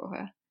terrifying for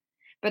her.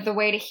 But the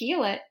way to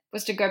heal it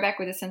was to go back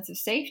with a sense of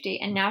safety,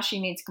 and now she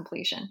needs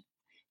completion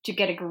to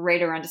get a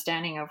greater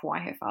understanding of why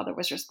her father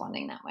was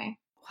responding that way.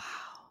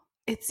 Wow.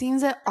 It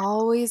seems it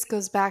always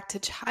goes back to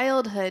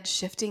childhood,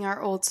 shifting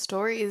our old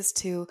stories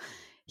to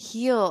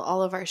heal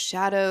all of our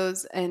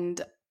shadows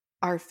and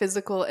our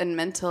physical and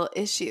mental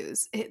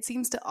issues. It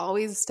seems to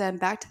always stem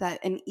back to that.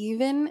 And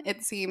even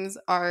it seems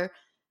our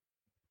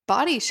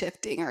body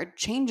shifting, our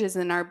changes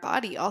in our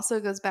body also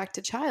goes back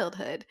to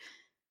childhood.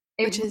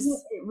 which is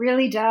it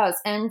really does.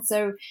 And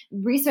so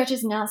research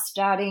is now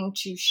starting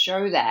to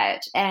show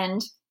that.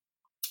 And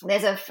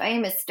there's a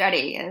famous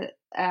study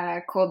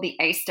called the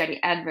ACE study,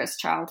 Adverse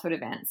Childhood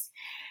Events.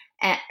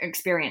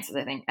 Experiences,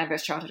 I think,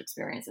 adverse childhood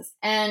experiences.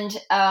 And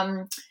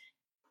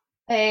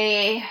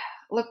they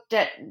looked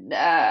at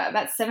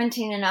about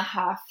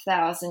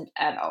 17,500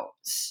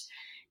 adults.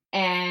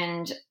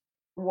 And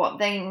what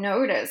they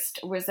noticed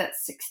was that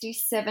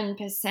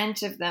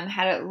 67% of them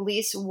had at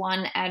least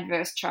one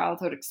adverse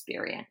childhood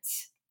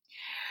experience.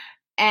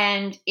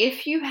 And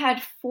if you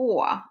had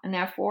 4, and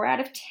there are 4 out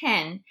of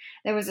 10,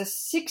 there was a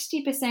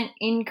 60%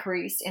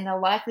 increase in the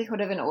likelihood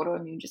of an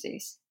autoimmune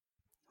disease.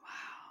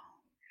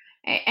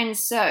 And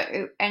so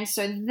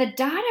the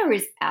data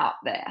is out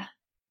there,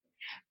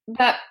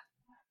 but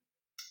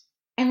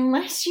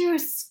unless you're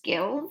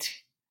skilled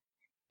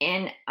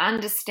in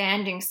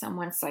understanding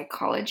someone's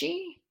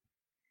psychology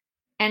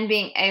and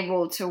being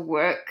able to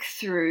work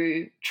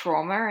through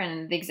trauma,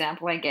 and the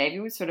example I gave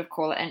you would sort of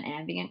call it an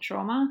ambient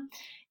trauma,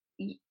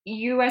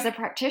 you as a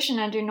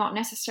practitioner do not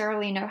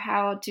necessarily know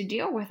how to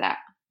deal with that.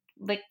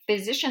 Like,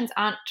 physicians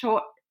aren't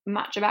taught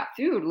much about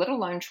food, let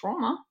alone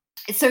trauma.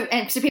 So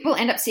people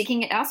end up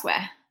seeking it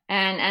elsewhere.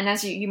 And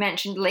as you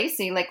mentioned,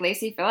 Lacy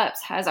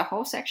Phillips has a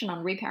whole section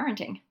on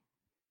reparenting.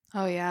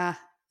 Oh, yeah.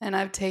 And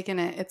I've taken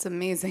it. It's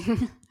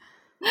amazing.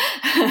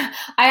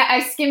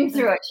 I skimmed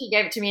through it. She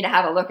gave it to me to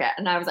have a look at.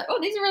 And I was like, oh,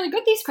 these are really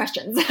good, these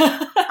questions.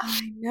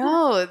 I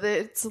know.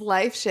 It's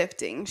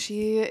life-shifting.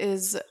 She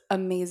is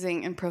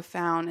amazing and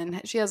profound.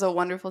 And she has a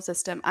wonderful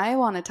system. I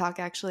want to talk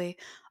actually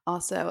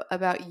also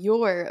about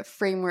your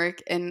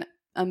framework and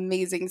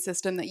amazing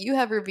system that you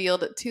have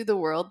revealed to the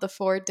world, the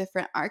 4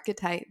 different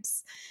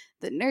archetypes: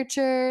 the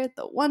nurture,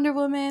 the Wonder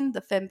Woman, the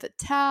femme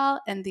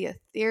fatale, and the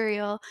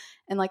ethereal.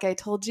 And like I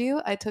told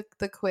you, I took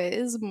the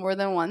quiz more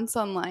than once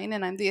online,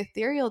 and I'm the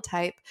ethereal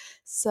type.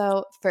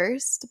 So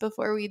first,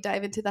 before we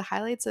dive into the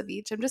highlights of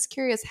each, I'm just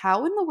curious,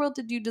 how in the world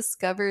did you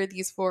discover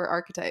these 4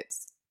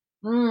 archetypes?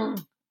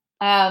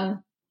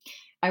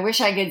 I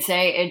wish I could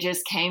say it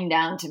just came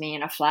down to me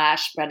in a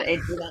flash, but it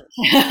didn't.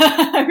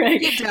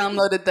 Right. You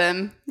downloaded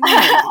them.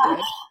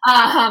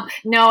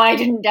 No, I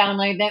didn't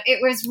download them. It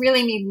was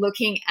really me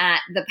looking at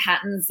the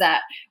patterns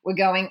that were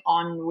going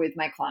on with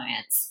my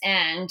clients.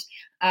 And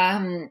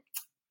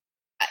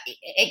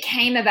it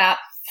came about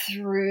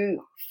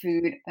through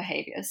food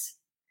behaviors.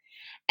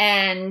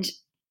 And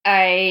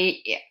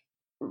I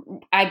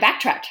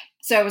backtracked.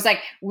 So it was like,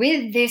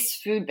 with this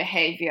food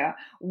behavior,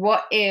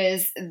 what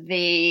is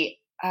the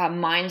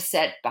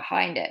mindset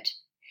behind it?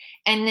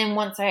 And then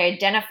once I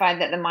identified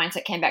that the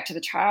mindset came back to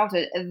the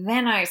childhood,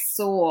 then I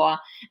saw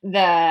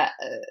the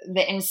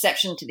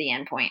inception to the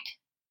endpoint.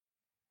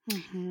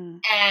 Mm-hmm.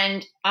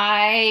 And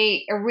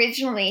I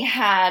originally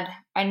I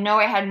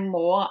had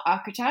more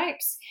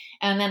archetypes,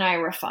 and then I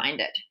refined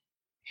it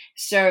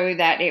so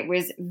that it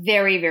was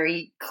very,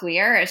 very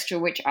clear as to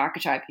which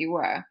archetype you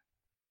were.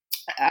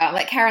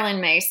 Like Caroline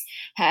Myss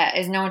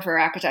is known for her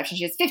archetypes, and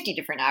she has 50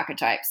 different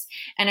archetypes.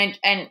 And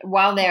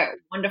while they're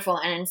wonderful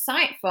and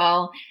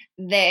insightful,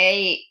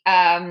 I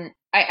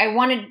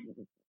wanted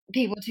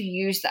people to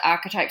use the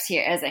archetypes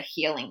here as a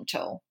healing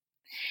tool.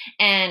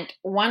 And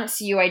once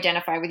you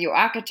identify with your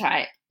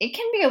archetype, it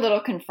can be a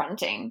little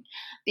confronting,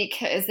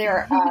 because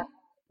there are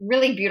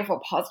really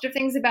beautiful positive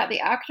things about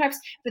the archetypes,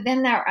 but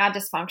then there are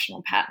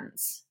dysfunctional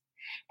patterns.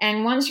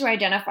 And once you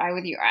identify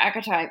with your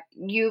archetype,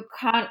 you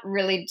can't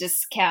really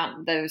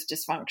discount those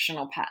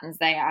dysfunctional patterns.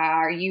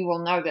 You will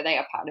know that they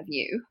are part of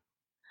you.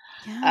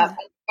 Yeah.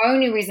 The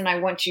only reason I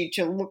want you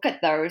to look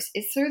at those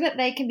is so that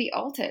they can be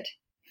altered,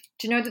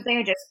 to know that they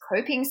are just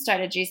coping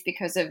strategies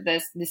because of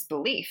this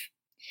belief.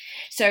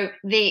 So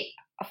the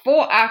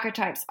 4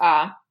 archetypes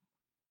are: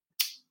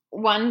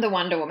 1, the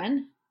Wonder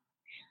Woman.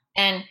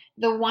 And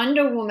the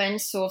Wonder Woman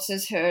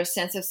sources her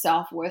sense of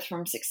self-worth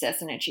from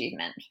success and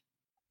achievement.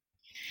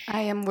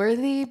 I am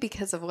worthy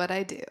because of what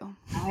I do.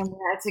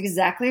 That's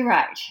exactly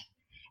right.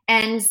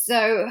 And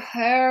so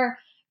her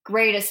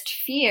greatest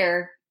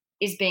fear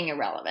is being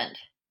irrelevant,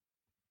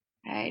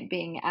 right?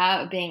 Being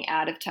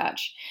out of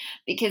touch.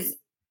 Because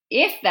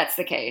if that's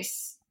the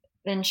case,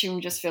 then she will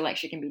just feel like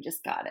she can be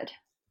discarded.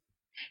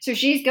 So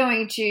she's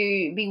going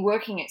to be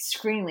working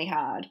extremely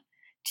hard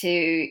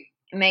to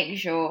make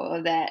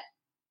sure that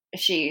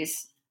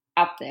she's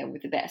up there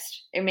with the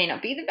best. It may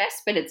not be the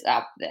best, but it's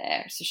up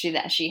there. So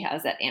she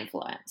has that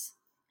influence.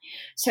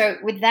 So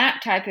with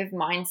that type of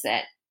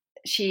mindset,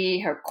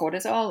 her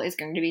cortisol is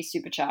going to be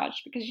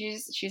supercharged because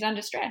she's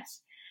under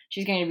stress.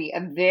 She's going to be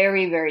a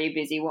very, very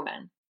busy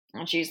woman.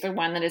 And she's the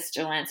one that is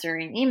still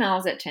answering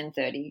emails at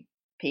 10:30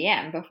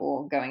 p.m.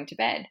 before going to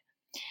bed.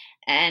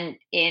 And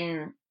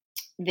in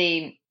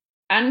the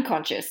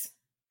unconscious,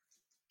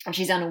 and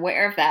she's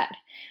unaware of that,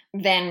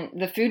 then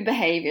the food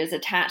behaviors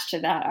attached to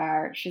that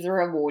are: she's a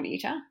reward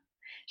eater.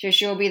 So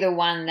she'll be the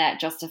one that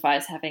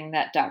justifies having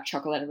that dark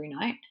chocolate every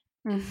night.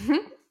 Mm-hmm.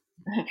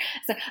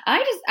 So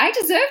I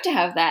deserve to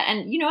have that.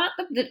 And you know what?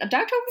 The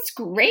dark chocolate's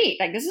great.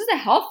 Like, this is a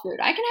health food.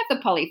 I can have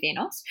the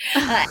polyphenols.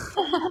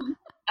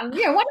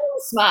 Wonder Woman's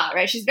smart,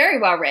 right? She's very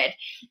well read,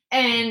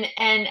 and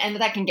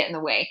that can get in the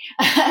way.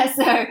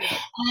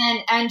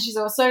 And she's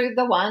also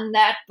the one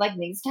that like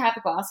needs to have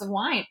a glass of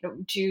wine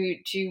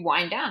to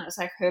wind down. It's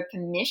like her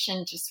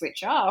permission to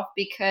switch off,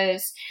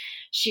 because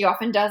she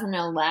often doesn't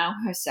allow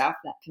herself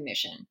that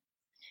permission,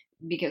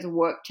 because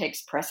work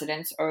takes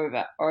precedence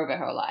over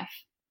her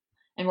life.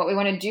 And what we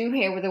want to do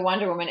here with the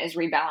Wonder Woman is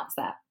rebalance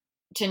that,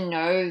 to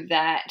know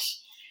that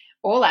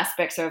all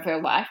aspects of her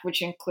life,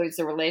 which includes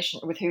the relation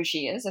with who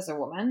she is as a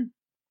woman,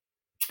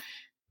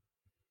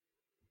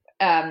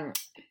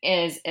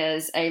 is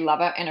a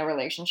lover in a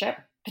relationship,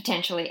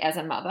 potentially as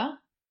a mother,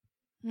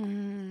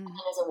 and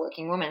as a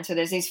working woman. So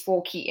there's these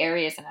 4 key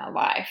areas in our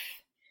life.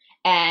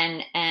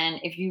 And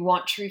if you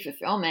want true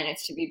fulfillment,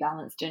 it's to be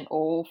balanced in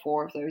all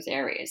 4 of those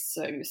areas.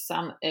 So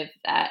some of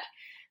that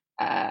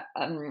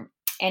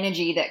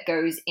energy that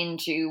goes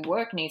into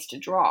work needs to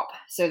drop,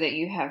 so that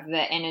you have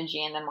the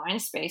energy and the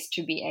mind space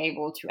to be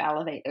able to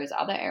elevate those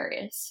other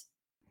areas.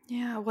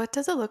 Yeah. What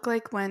does it look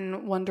like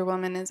when Wonder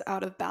Woman is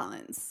out of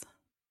balance?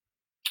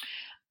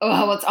 Oh,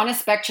 well, it's on a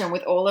spectrum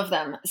with all of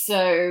them.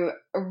 So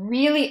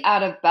really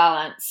out of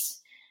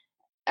balance.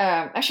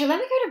 Actually, let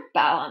me go to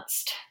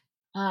balanced.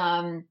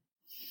 I'll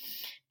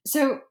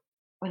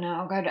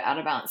go to out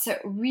of balance. So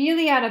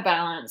really out of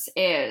balance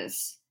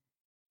is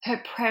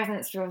her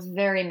presence feels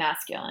very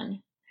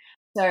masculine.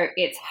 So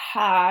it's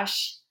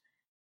harsh.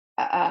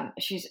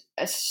 She's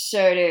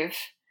assertive.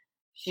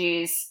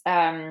 She's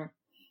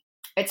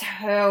it's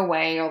her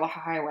way or the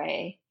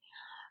highway.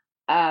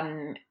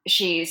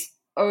 She's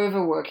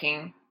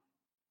overworking.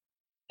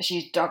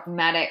 She's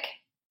dogmatic.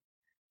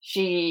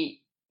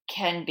 She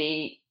can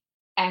be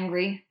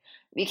angry,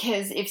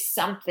 because if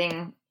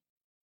something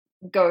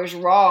goes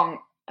wrong,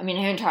 I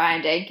mean, her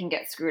entire day can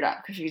get screwed up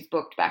because she's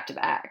booked back to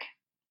back.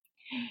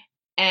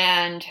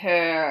 And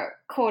her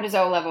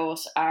cortisol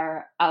levels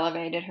are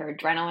elevated. Her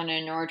adrenaline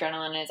and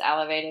noradrenaline is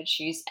elevated.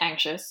 She's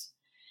anxious.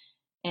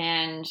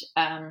 And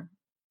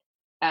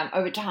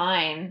over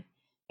time,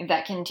 if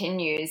that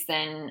continues,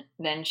 then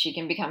she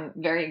can become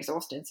very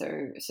exhausted. So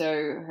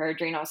her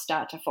adrenals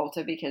start to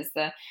falter, because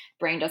the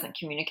brain doesn't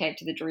communicate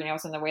to the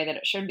adrenals in the way that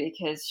it should,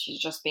 because she's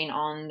just been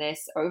on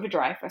this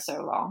overdrive for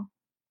so long.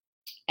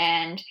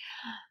 And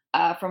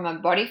from a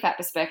body fat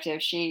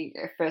perspective, she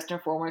first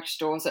and foremost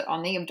stores it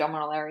on the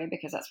abdominal area,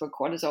 because that's where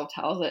cortisol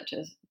tells it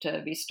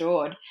to be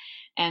stored,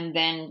 and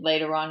then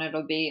later on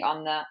it'll be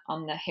on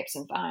the hips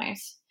and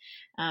thighs.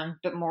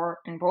 But more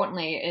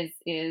importantly,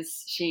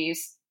 is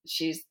she's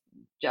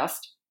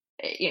just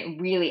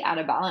really out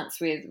of balance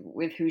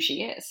with who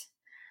she is.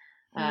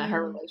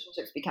 Her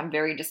relationships become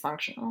very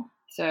dysfunctional.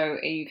 So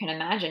you can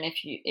imagine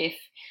if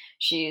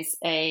she's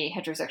a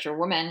heterosexual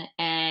woman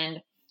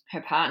and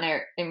her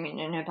partner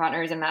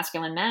is a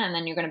masculine man,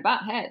 then you're going to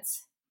butt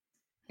heads,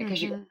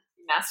 because you're going to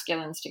be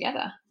masculines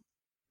together,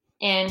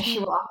 and she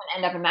will often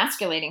end up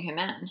emasculating her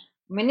man.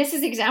 I mean, this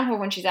is an example of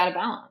when she's out of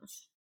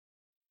balance,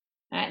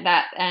 right?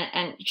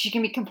 And she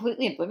can be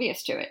completely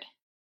oblivious to it.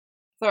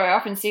 So I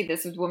often see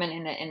this with women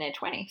in their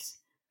 20s,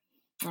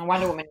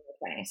 Wonder Woman in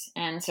their 20s,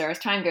 and so as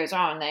time goes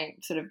on, they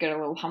sort of get a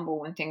little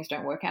humble when things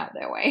don't work out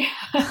their way.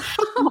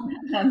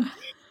 But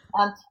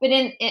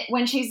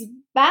when she's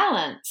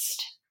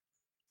balanced,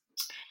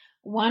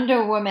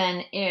 Wonder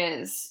Woman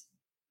is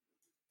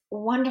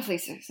wonderfully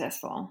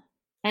successful,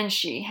 and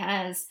she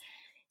has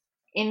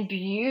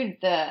imbued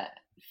the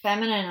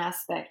feminine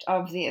aspect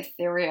of the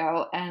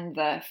ethereal and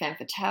the femme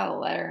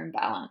fatale that are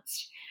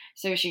imbalanced.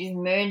 So she's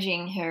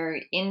merging her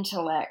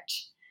intellect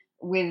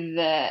with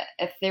the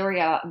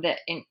ethereal, the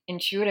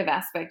intuitive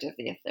aspect of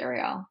the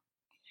ethereal.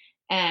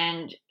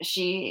 And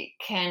she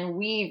can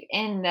weave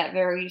in that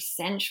very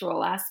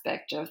sensual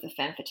aspect of the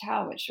femme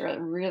fatale, which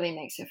really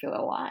makes her feel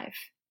alive.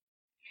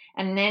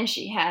 And then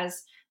she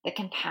has the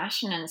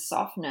compassion and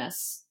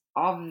softness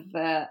of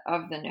the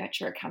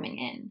nurturer coming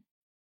in.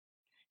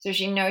 So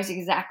she knows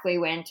exactly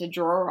when to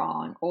draw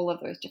on all of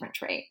those different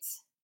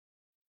traits.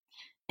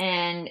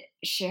 And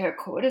her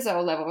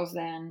cortisol levels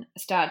then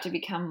start to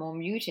become more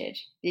muted,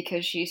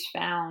 because she's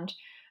found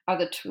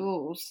other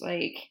tools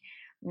like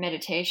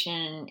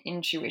meditation,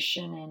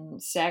 intuition,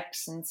 and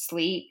sex and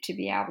sleep to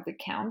be able to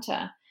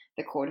counter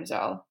the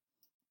cortisol.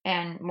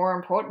 And more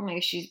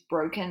importantly, she's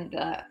broken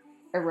the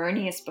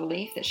erroneous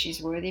belief that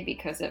she's worthy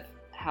because of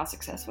how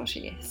successful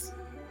she is.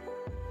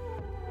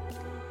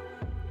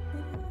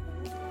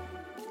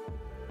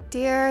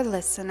 Dear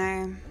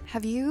listener,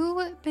 have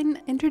you been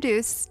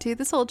introduced to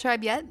the Soul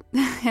Tribe yet?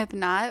 If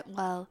not,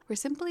 well, we're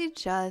simply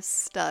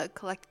just a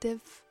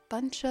collective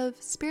bunch of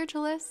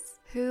spiritualists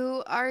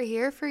who are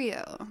here for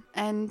you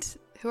and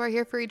who are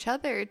here for each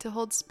other to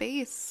hold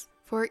space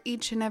for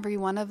each and every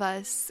one of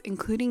us,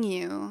 including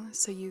you,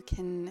 so you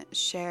can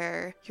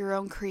share your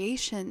own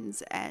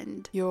creations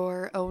and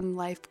your own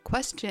life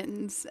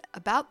questions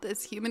about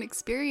this human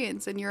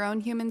experience and your own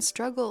human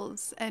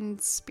struggles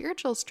and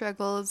spiritual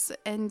struggles,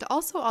 and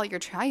also all your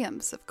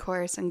triumphs, of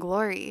course, and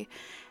glory.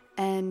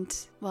 And,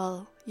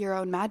 well, your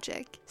own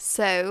magic.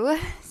 So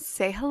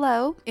say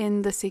hello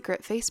in the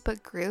secret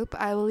Facebook group.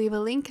 I will leave a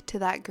link to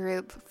that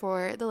group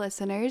for the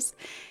listeners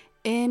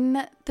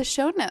in the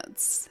show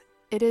notes.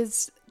 It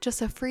is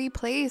just a free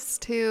place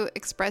to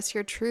express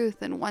your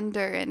truth and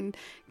wonder and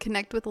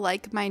connect with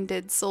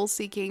like-minded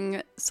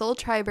soul-seeking soul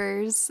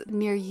tribers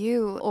near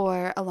you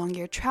or along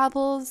your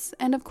travels,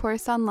 and of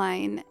course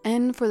online.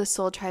 And for the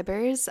soul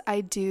tribers,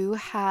 I do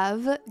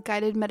have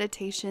guided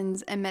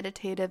meditations and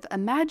meditative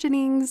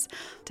imaginings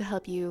to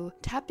help you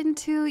tap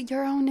into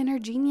your own inner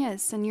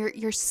genius and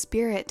your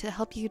spirit, to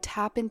help you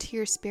tap into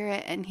your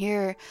spirit and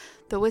hear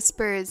the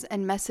whispers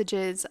and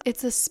messages.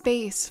 It's a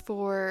space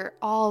for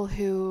all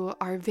who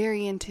are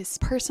very into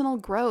personal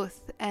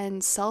growth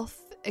and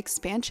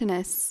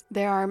self-expansionists.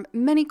 There are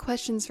many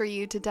questions for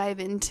you to dive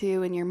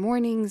into in your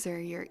mornings or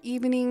your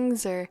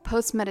evenings or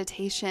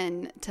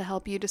post-meditation to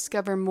help you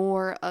discover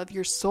more of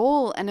your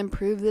soul and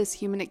improve this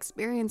human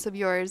experience of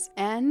yours.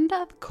 And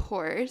of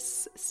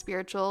course,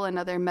 spiritual and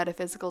other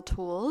metaphysical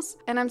tools.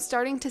 And I'm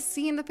starting to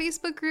see in the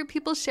Facebook group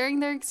people sharing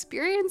their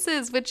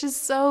experiences, which is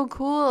so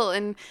cool.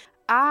 And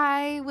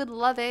I would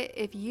love it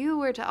if you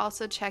were to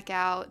also check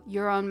out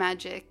Your Own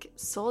Magic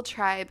Soul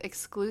Tribe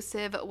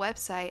exclusive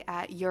website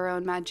at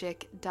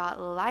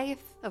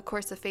yourownmagic.life. Of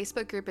course, the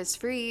Facebook group is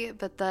free,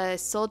 but the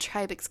Soul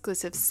Tribe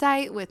exclusive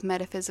site with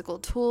metaphysical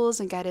tools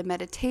and guided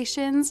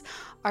meditations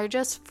are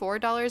just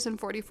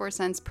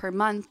 $4.44 per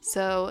month.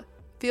 So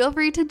feel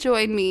free to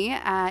join me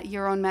at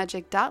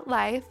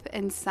yourownmagic.life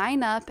and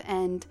sign up,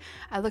 and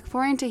I look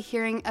forward to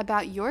hearing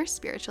about your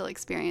spiritual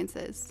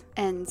experiences.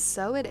 And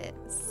so it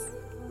is.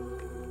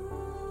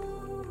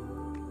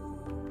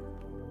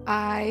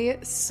 I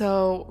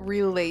so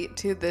relate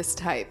to this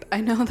type.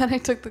 I know that I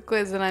took the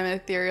quiz and I'm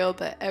ethereal,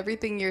 but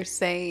everything you're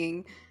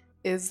saying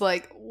is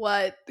like,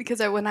 what?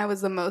 Because when I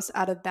was the most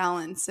out of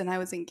balance and I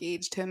was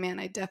engaged to a man,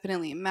 I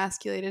definitely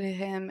emasculated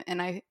him,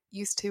 and I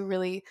used to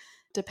really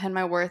depend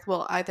my worth,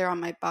 well, either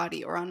on my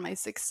body or on my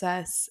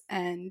success.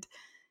 And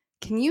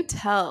can you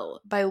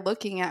tell by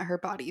looking at her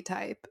body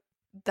type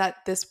that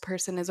this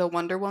person is a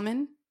Wonder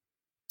Woman?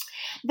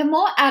 The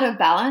more out of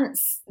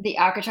balance the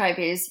archetype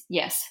is,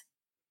 yes.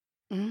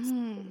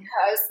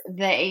 Because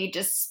they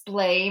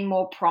display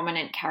more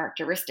prominent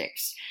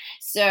characteristics.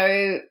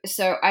 So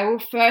I will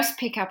first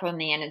pick up on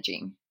the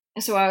energy.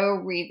 So I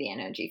will read the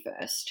energy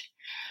first.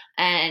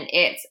 And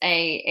it's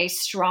a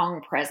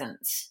strong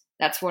presence.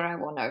 That's what I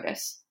will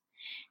notice.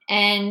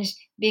 And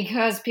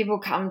because people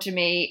come to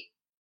me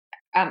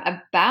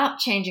about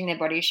changing their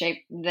body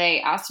shape,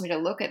 they ask me to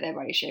look at their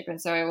body shape. And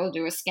so I will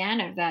do a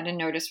scan of that and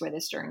notice where they're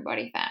storing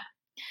body fat.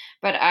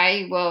 But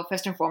I will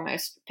first and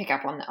foremost pick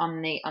up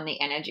on the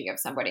energy of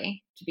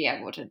somebody to be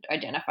able to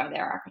identify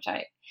their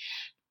archetype.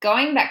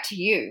 Going back to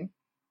you,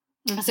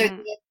 so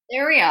the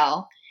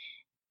ethereal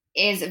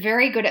is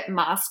very good at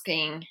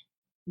masking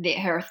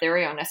her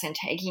etherealness and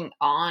taking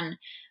on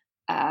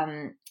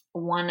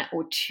one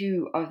or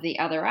two of the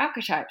other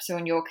archetypes. So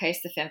in your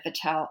case, the femme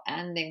fatale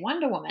and the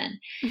Wonder Woman.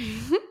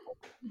 The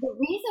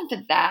reason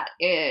for that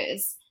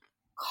is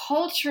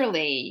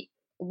culturally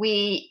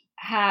we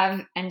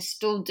have and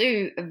still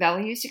do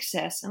value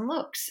success and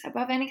looks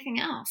above anything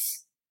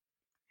else,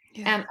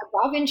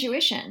 above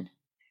intuition.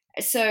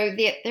 So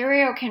the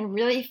ethereal can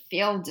really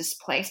feel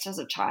displaced as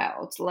a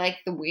child, like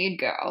the weird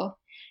girl,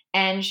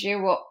 and she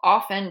will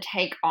often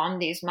take on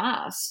these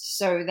masks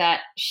so that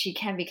she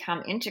can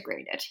become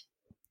integrated.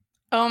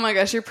 Oh my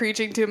gosh, you're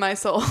preaching to my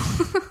soul.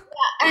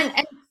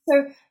 and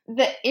so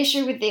the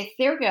issue with the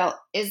ethereal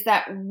is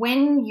that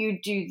when you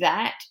do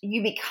that,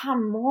 you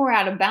become more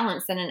out of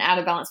balance than an out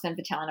of balance femme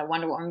fatale and a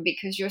Wonder Woman,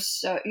 because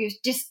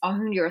you've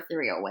disowned your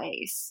ethereal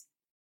ways.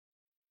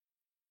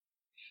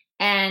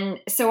 And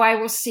so I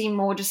will see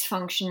more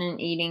dysfunction in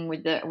eating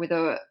with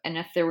an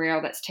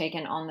ethereal that's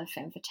taken on the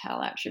femme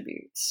fatale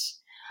attributes,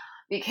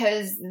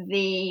 because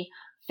the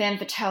femme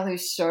fatale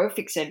who's so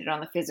fixated on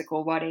the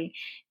physical body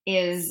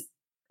is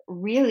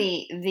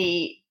really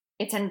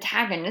it's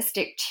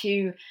antagonistic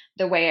to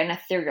the way an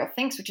ethereal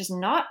thinks, which is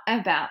not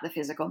about the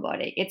physical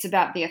body. It's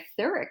about the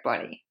etheric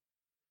body.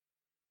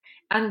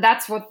 And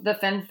that's what the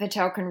femme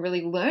fatale can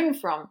really learn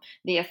from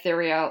the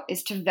ethereal,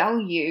 is to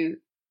value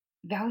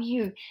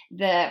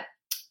the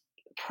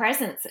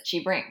presence that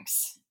she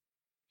brings.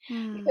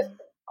 Because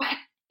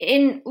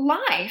in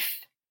life,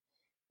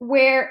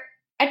 we're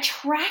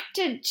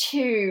attracted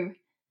to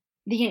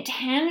the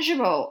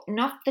intangible,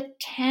 not the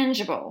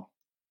tangible.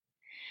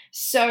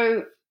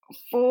 So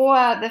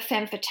for the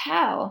femme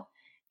fatale,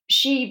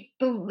 she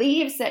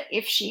believes that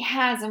if she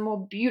has a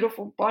more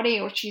beautiful body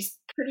or she's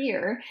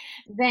prettier,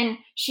 then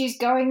she's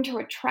going to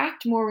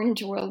attract more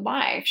into her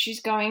life.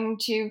 She's going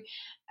to,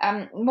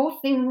 more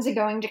things are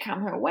going to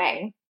come her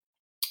way.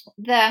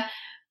 The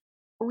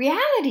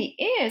reality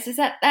is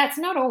that that's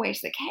not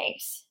always the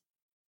case.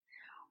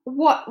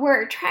 What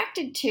we're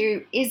attracted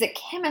to is a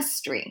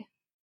chemistry.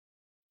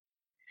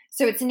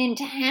 So it's an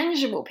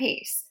intangible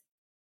piece.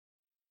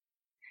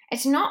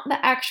 It's not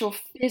the actual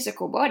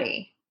physical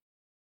body.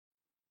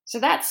 So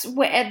that's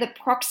where the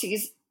proxy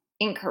is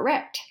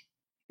incorrect.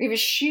 We've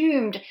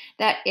assumed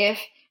that if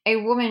a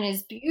woman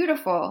is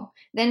beautiful,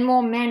 then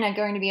more men are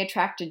going to be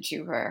attracted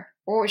to her,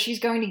 or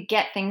she's going to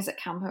get things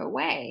that come her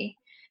way.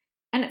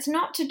 And it's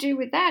not to do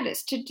with that.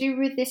 It's to do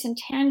with this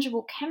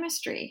intangible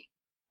chemistry,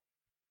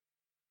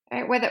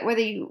 right?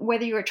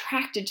 Whether you're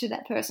attracted to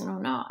that person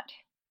or not.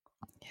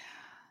 Yeah.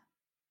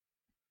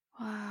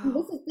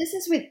 Wow. This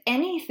is with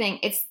anything.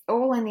 It's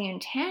all in the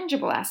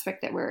intangible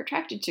aspect that we're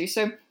attracted to.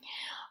 So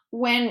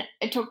when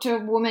I talk to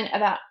a woman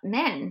about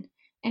men,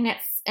 and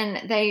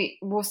they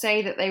will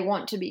say that they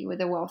want to be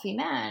with a wealthy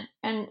man,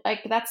 and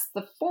like that's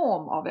the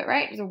form of it,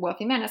 right? It's a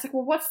wealthy man. It's like,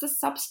 well, what's the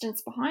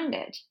substance behind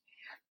it?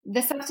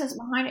 The substance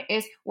behind it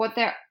is what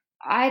they're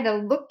either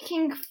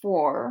looking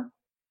for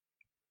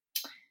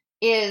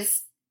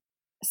is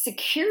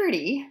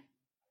security,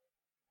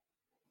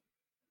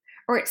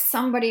 or it's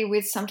somebody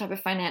with some type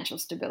of financial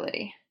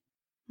stability.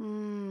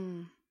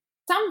 Sometimes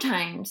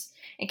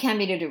it can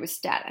be to do with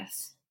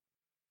status.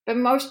 But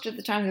most of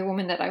the time, the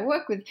women that I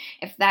work with,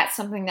 if that's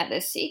something that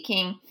they're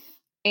seeking,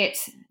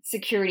 it's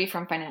security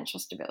from financial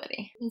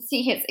stability. You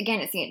see, it's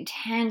the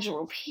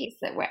intangible piece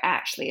that we're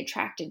actually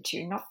attracted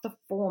to, not the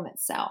form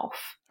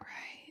itself.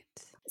 Right.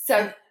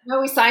 So,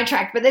 no, we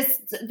sidetracked, but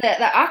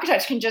the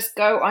archetypes can just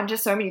go onto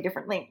so many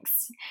different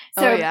links.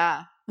 So, oh,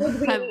 yeah.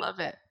 I love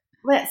it.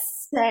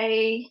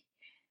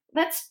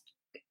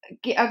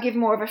 I'll give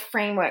more of a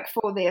framework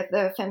for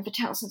the femme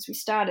fatale since we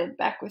started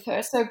back with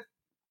her. So,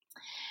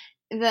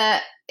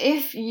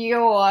 if you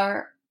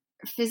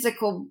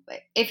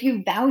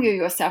value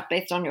yourself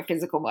based on your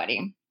physical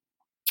body,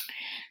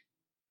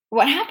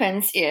 what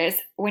happens is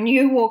when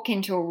you walk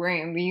into a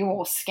room, you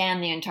will scan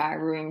the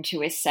entire room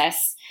to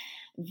assess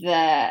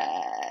the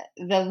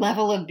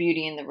level of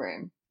beauty in the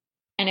room.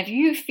 And if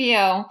you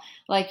feel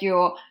like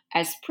you're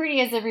as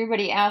pretty as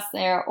everybody else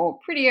there or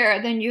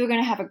prettier, then you're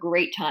going to have a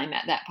great time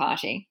at that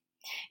party.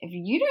 If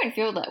you don't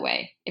feel that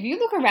way, if you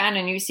look around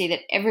and you see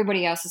that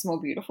everybody else is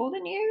more beautiful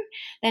than you,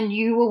 then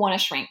you will want to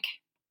shrink,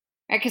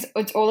 right? Because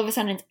it's all of a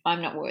sudden,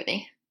 I'm not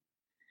worthy.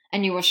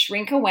 And you will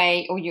shrink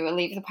away or you will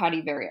leave the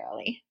party very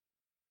early.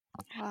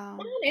 Wow.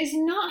 That is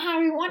not how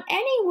we want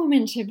any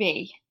woman to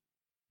be.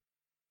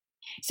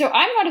 So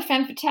I'm not a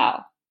femme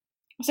fatale.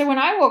 So when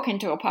I walk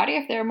into a party,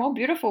 if they're a more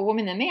beautiful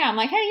woman than me, I'm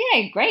like, hey,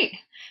 yay, great.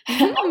 Me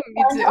too. I'm a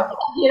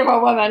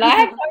beautiful woman. I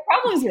have no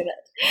problems with it.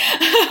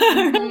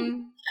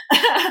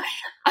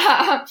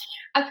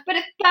 But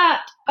if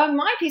that on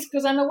my piece,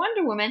 because I'm a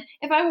Wonder Woman,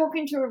 if I walk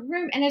into a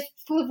room and it's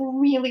full of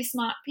really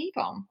smart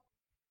people,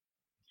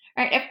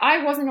 right? If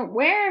I wasn't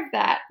aware of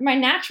that, my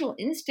natural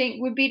instinct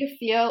would be to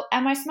feel,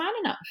 am I smart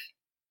enough?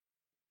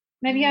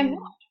 Maybe I'm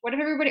not. What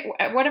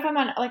if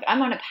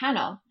I'm on a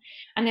panel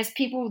and there's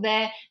people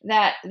there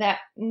that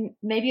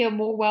maybe are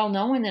more well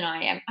known than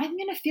I am? I'm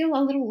going to feel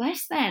a little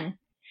less than,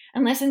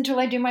 unless until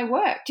I do my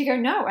work to go,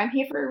 no, I'm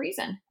here for a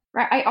reason.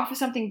 Right, I offer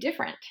something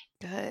different.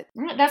 Good.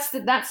 That's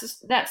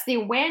the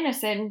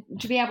awareness, and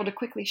to be able to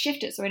quickly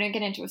shift it so I don't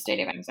get into a state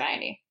of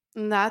anxiety.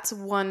 And that's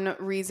one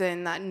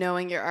reason that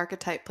knowing your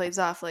archetype plays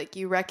off. Like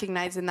you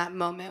recognize in that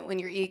moment when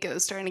your ego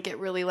is starting to get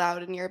really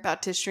loud and you're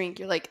about to shrink,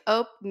 you're like,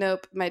 oh,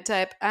 nope, my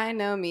type, I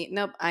know me.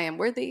 Nope, I am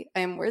worthy.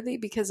 I am worthy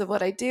because of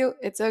what I do.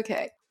 It's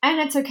okay. And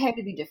it's okay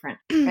to be different.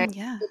 Right?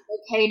 Yeah.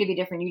 It's okay to be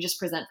different. You just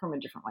present from a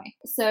different way.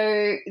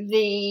 So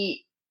the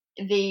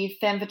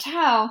femme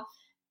fatale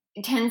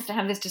tends to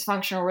have this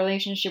dysfunctional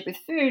relationship with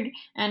food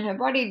and her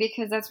body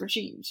because that's what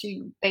she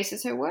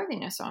bases her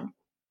worthiness on.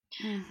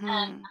 Mm-hmm.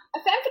 A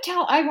femme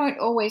fatale, I won't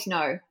always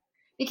know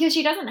because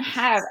she doesn't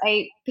have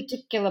a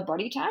particular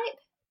body type.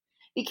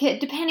 Because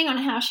depending on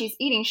how she's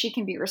eating, she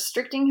can be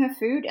restricting her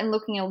food and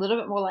looking a little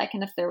bit more like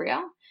an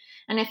ethereal.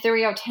 An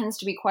ethereal tends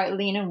to be quite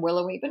lean and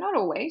willowy, but not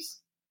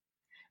always.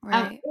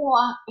 Right. Or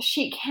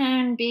she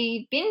can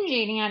be binge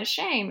eating out of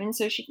shame, and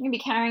so she can be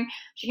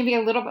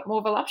a little bit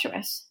more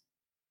voluptuous.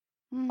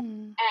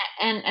 And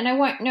I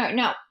won't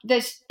no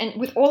there's, and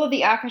with all of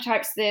the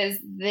archetypes there's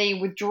the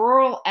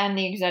withdrawal and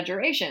the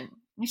exaggeration.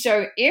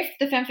 So if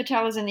the femme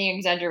fatale is in the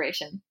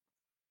exaggeration,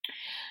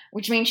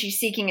 which means she's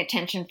seeking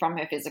attention from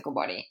her physical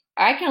body,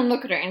 I can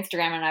look at her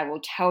Instagram and I will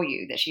tell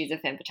you that she's a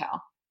femme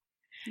fatale.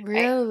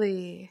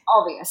 Really? Right?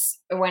 Obvious.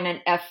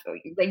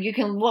 Like you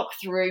can look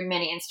through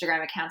many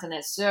Instagram accounts and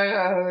there's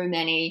so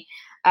many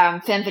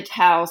femme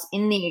fatales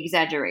in the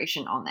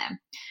exaggeration on them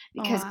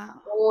because wow.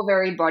 They're all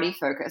very body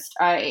focused.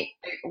 I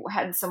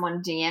had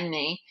someone DM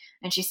me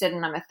and she said,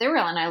 and I'm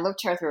ethereal, and I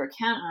looked her through her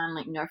account and I'm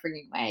like, no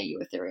freaking way, you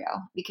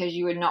ethereal, because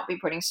you would not be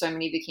putting so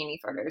many bikini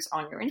photos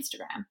on your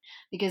Instagram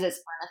because it's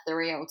not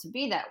ethereal to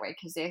be that way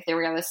because the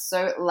ethereal is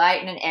so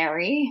light and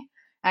airy.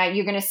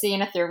 You're going to see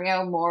an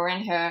ethereal more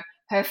in her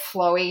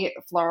flowy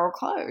floral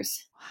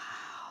clothes.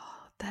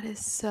 Wow, that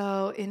is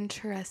so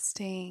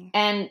interesting.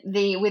 And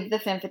with the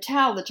femme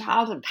fatale, the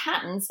childhood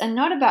patterns are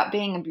not about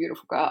being a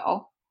beautiful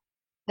girl.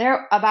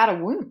 They're about a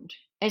wound.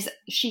 Is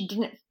she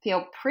didn't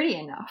feel pretty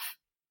enough,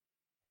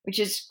 which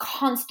is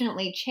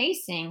constantly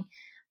chasing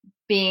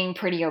being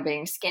pretty or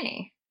being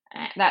skinny.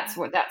 That's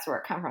where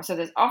it comes from. So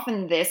there's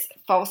often this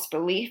false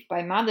belief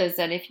by mothers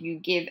that if you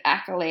give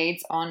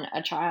accolades on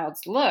a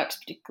child's looks,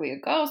 particularly a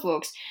girl's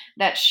looks,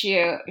 that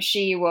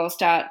she will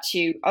start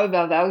to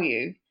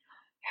overvalue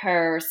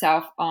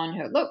herself on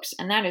her looks,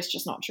 and that is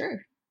just not true.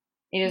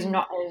 It is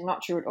not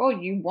true at all.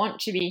 You want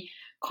to be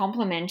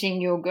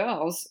complimenting your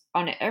girls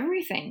on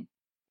everything,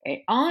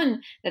 right?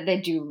 On that they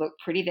do look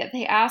pretty, that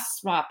they are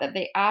smart, that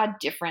they are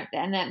different,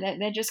 and that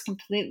they're just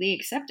completely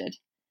accepted.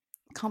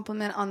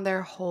 Compliment on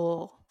their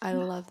whole. I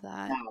love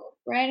that.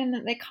 Right, and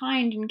that they're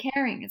kind and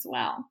caring as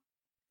well.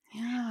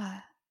 Yeah.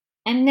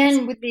 And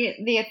then with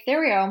the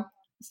ethereal,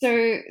 so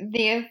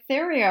the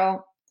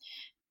ethereal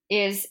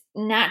is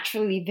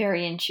naturally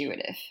very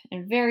intuitive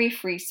and very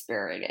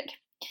free-spirited.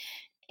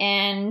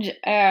 And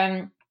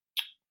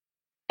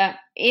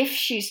if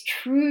she's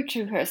true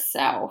to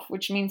herself,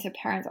 which means her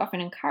parents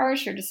often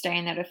encourage her to stay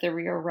in that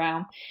ethereal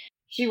realm,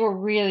 she will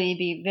really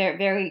be very,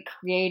 very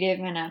creative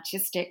and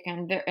artistic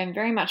and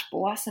very much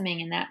blossoming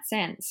in that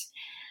sense.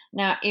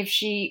 Now, if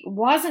she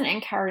wasn't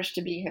encouraged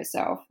to be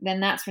herself,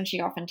 then that's when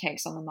she often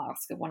takes on the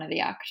mask of one of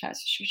the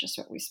archetypes, which was just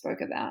what we spoke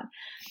about.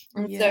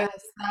 And yes, so,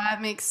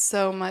 that makes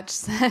so much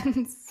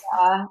sense.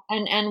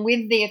 And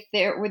with the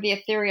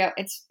ethereal,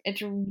 it's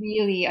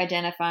really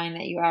identifying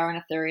that you are an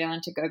ethereal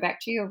and to go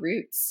back to your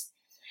roots.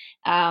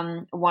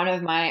 One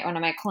of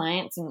my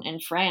clients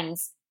and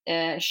friends,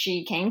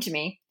 she came to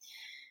me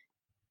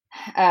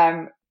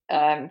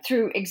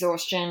through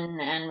exhaustion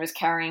and was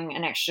carrying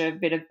an extra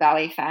bit of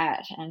belly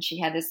fat, and she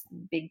had this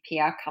big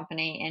PR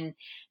company in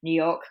New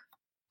York.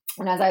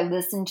 And as I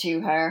listened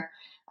to her,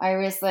 I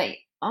was like,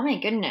 oh my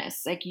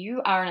goodness, like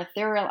you are an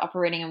ethereal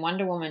operating in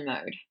Wonder Woman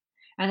mode,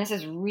 and this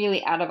is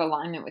really out of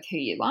alignment with who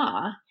you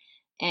are.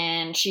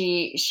 And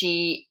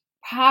she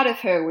part of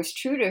her was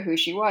true to who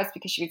she was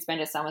because she would spend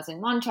her summers in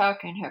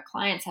Montauk, and her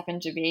clients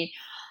happened to be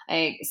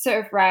a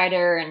surf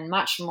rider and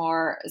much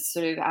more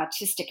sort of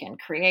artistic and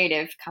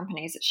creative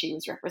companies that she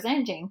was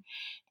representing.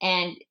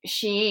 And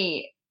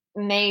she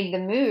made the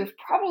move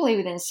probably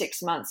within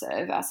 6 months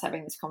of us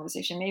having this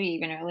conversation, maybe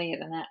even earlier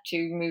than that,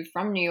 to move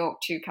from New York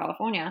to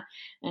California.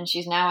 And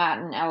she's now out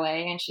in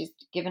LA, and she's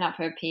given up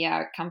her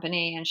PR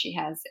company, and she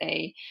has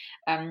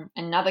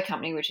another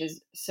company which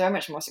is so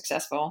much more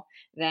successful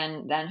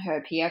than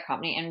her PR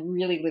company, and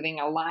really living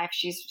a life.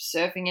 She's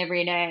surfing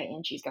every day,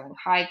 and she's going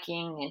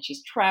hiking, and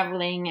she's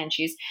traveling, and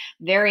she's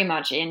very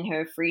much in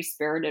her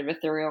free-spirited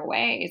ethereal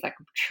ways, like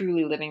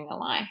truly living the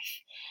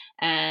life.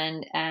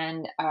 And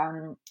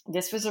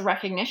this was a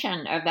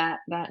recognition of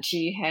that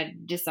she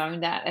had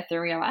disowned that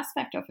ethereal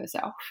aspect of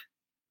herself.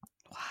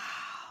 Wow.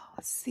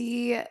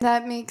 See,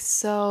 that makes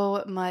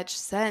so much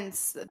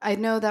sense. I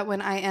know that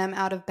when I am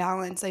out of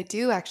balance, I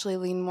do actually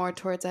lean more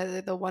towards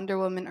either the Wonder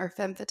Woman or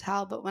femme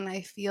fatale. But when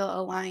I feel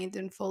aligned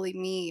and fully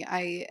me,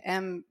 I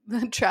am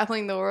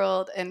traveling the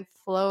world and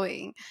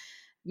flowing.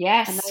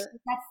 Yes,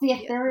 that's the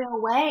ethereal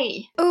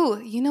way. Oh,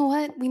 you know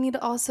what? We need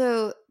to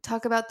also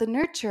talk about the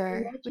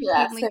nurturer. We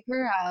can leave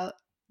her out.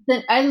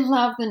 I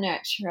love the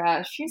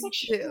nurturer. She's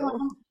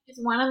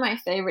one of my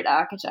favorite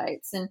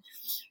archetypes, and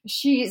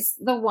she's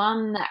the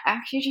one that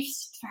actually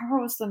just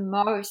struggles the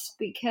most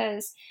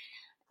because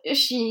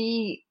it's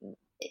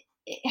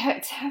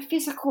her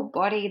physical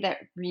body that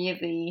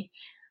really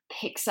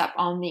picks up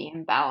on the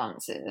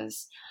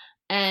imbalances,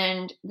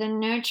 and the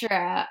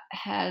nurturer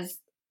has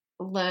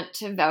learnt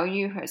to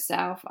value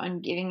herself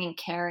on giving and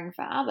caring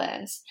for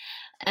others.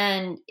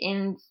 And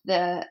in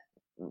the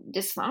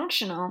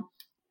dysfunctional,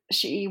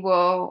 she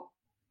will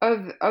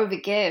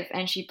overgive,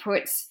 and she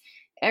puts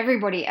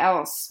everybody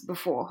else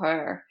before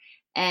her.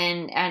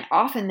 And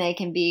often they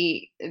can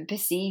be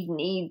perceived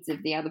needs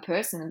of the other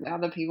person, and the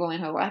other people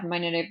in her life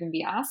might not even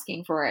be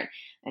asking for it.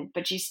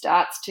 But she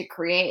starts to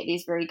create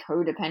these very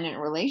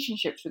codependent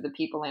relationships with the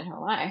people in her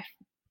life.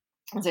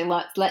 And so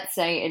let's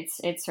say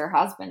it's her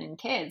husband and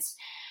kids.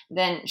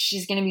 Then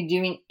she's going to be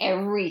doing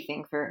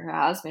everything for her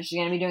husband. She's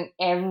going to be doing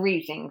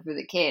everything for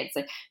the kids,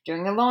 like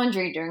doing the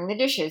laundry, doing the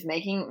dishes,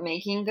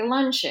 making the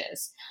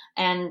lunches,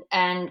 and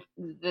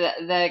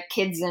the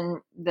kids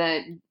and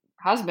the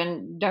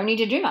husband don't need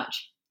to do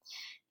much.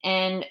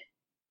 And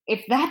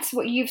if that's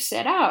what you've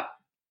set up,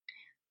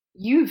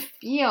 you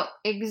feel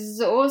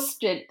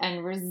exhausted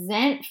and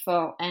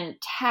resentful and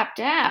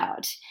tapped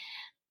out,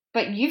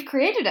 but you've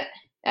created it.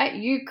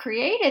 You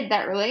created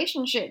that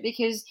relationship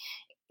because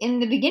in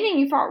the beginning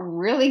you felt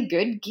really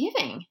good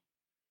giving,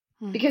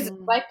 because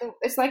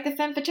it's like the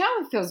femme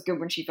fatale feels good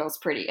when she feels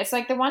pretty. It's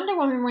like the Wonder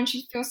Woman when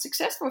she feels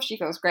successful, she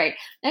feels great.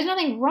 There's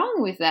nothing wrong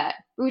with that.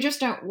 We just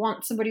don't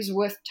want somebody's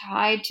worth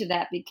tied to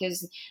that,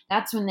 because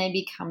that's when they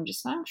become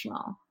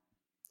dysfunctional.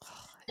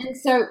 And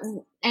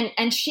so,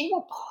 and she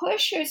will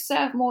push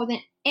herself more than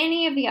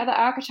any of the other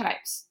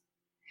archetypes.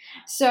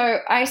 So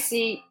I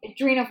see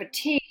adrenal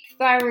fatigue,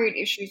 thyroid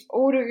issues,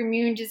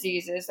 autoimmune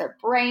diseases, like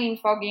brain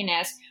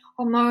fogginess,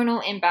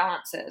 hormonal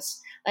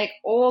imbalances, like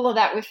all of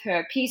that with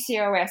her,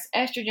 PCOS,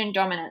 estrogen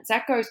dominance.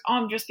 That goes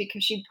on just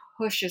because she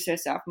pushes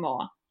herself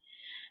more.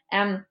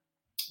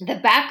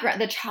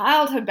 The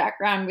childhood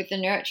background with the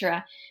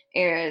nurturer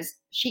is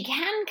she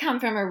can come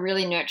from a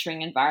really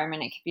nurturing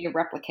environment. It could be a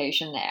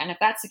replication there. And if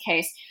that's the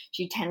case,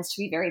 she tends to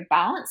be very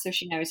balanced, so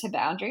she knows her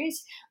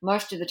boundaries.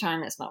 Most of the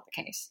time, that's not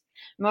the case.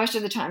 Most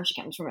of the time, she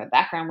comes from a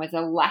background with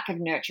a lack of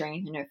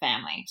nurturing in her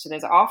family. So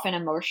there's often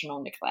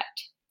emotional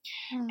neglect.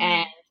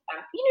 And,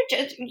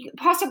 just,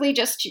 possibly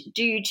just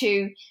due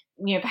to,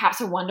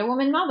 perhaps a Wonder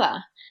Woman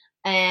mother.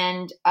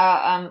 And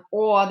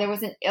or there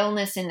was an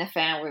illness in the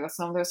family, or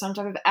there was some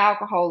type of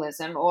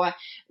alcoholism, or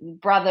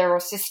brother or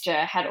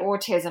sister had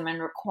autism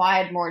and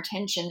required more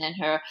attention than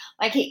her.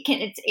 Like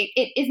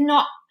it is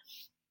not.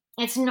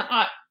 It's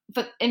not.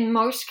 But in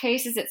most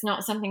cases, it's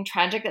not something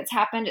tragic that's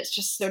happened. It's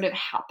just sort of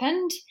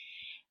happened,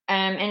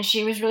 and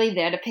she was really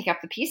there to pick up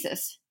the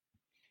pieces,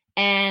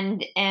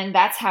 and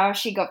that's how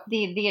she got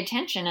the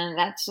attention, and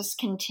that's just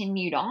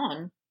continued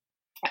on.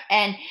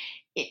 And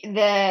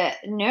the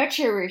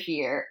nurturer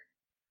here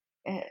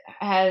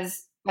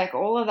has, like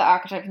all of the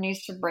archetypes,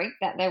 needs to break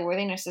that their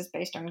worthiness is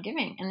based on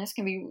giving, and this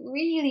can be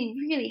really,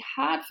 really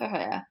hard for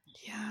her.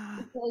 Yeah,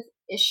 because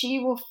she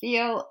will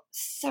feel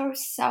so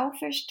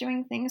selfish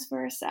doing things for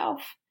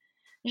herself.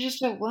 Just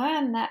to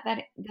learn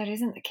that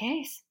isn't the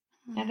case.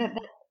 And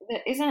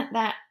that isn't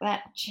that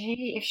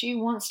she, if she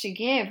wants to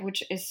give,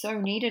 which is so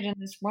needed in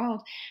this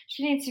world,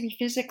 she needs to be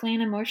physically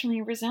and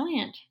emotionally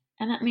resilient,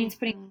 and that means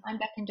putting time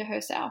back into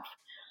herself.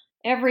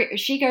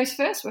 She goes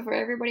first before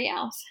everybody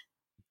else.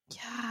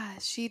 Yeah,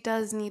 she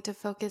does need to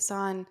focus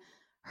on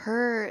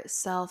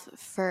herself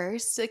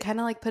first,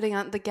 kind of like putting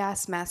on the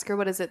gas mask, or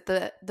what is it,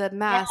 the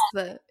mask,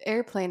 the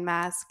airplane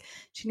mask.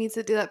 She needs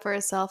to do that for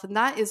herself, and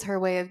that is her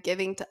way of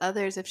giving to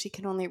others, if she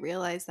can only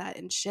realize that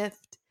and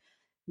shift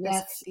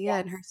this idea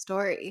in her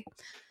story.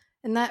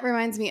 And that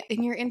reminds me,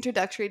 in your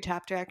introductory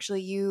chapter,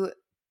 actually, you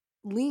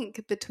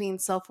link between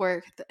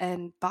self-worth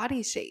and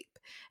body shape.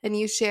 And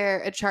you share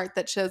a chart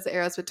that shows the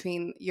arrows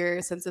between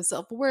your sense of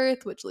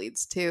self-worth, which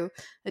leads to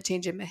a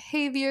change in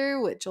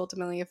behavior, which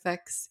ultimately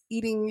affects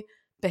eating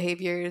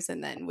behaviors,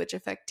 and then which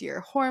affect your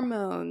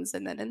hormones.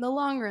 And then in the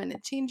long run,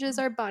 it changes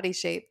our body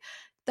shape.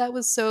 That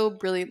was so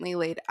brilliantly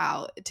laid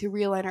out to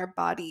realign our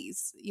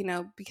bodies,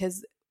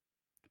 because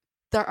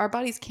our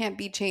bodies can't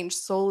be changed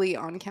solely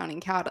on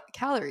counting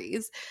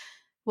calories.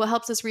 What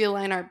helps us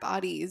realign our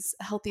bodies,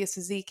 healthiest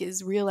physique,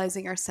 is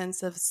realizing our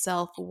sense of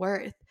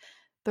self-worth.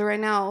 But right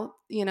now,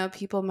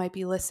 people might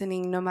be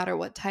listening, no matter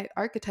what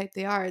archetype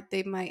they are,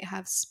 they might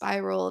have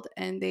spiraled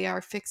and they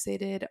are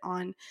fixated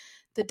on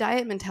the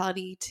diet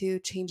mentality to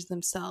change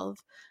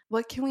themselves.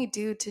 What can we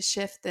do to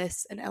shift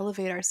this and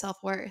elevate our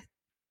self-worth?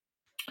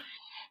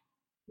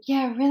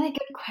 Yeah, really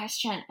good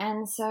question.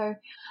 And so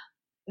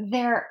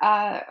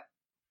the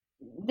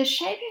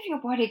shape of your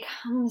body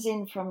comes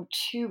in from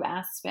two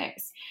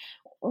aspects.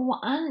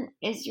 One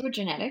is your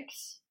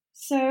genetics.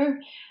 So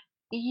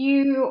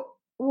you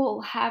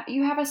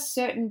have a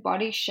certain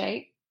body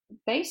shape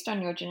based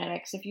on your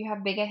genetics. If you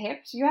have bigger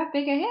hips, you have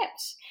bigger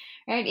hips,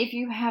 right? If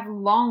you have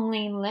long,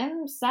 lean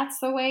limbs, that's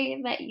the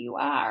way that you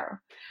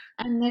are.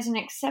 And there's an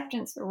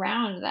acceptance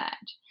around that.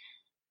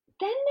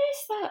 Then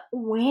there's the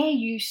where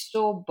you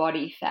store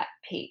body fat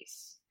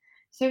piece.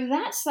 So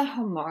that's the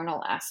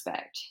hormonal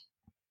aspect.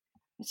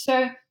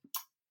 So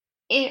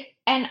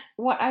and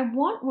what I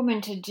want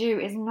women to do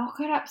is not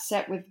get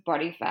upset with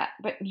body fat,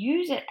 but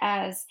use it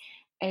as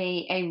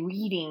a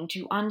reading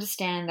to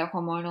understand the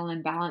hormonal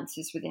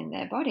imbalances within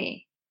their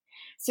body.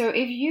 So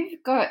if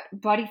you've got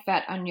body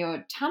fat on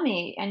your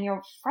tummy and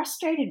you're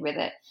frustrated with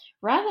it,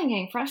 rather than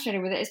getting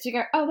frustrated with it, is to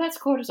go, oh, that's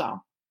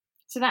cortisol.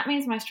 So that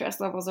means my stress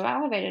levels are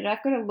elevated.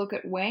 I've got to look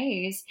at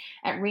ways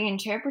at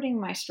reinterpreting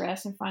my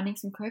stress and finding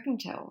some coping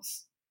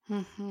tools.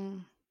 Mm-hmm.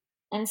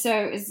 And so,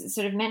 as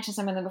sort of mentioned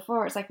some of them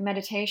before, it's like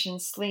meditation,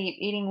 sleep,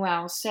 eating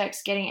well,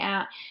 sex, getting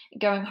out,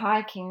 going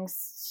hiking,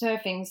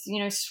 surfing,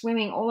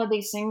 swimming, all of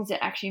these things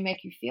that actually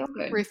make you feel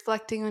good.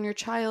 Reflecting on your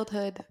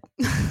childhood.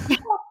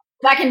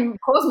 That can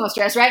cause more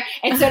stress, right?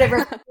 It's sort of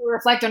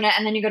reflect on it,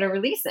 and then you got to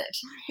release it.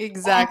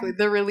 Exactly.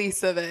 The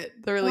release of it.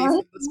 The release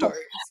of the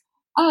stories.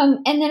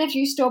 And then if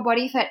you store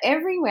body fat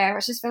everywhere,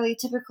 which is fairly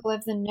typical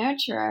of the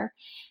nurturer,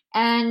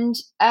 and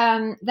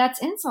that's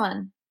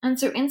insulin. And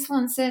so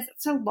insulin says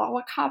it's a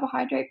lower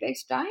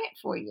carbohydrate-based diet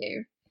for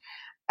you.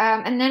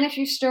 And then if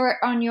you store it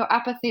on your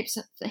upper hips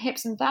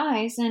and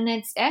thighs, then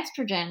it's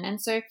estrogen.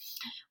 And so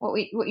what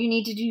you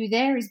need to do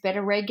there is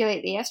better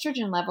regulate the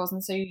estrogen levels.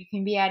 And so you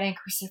can be adding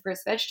cruciferous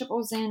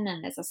vegetables in,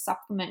 and there's a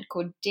supplement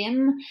called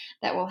DIM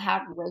that will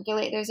help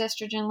regulate those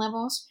estrogen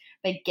levels.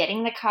 By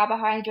getting the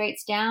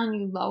carbohydrates down,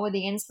 you lower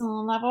the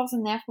insulin levels,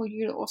 and therefore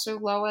you also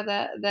lower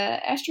the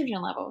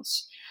estrogen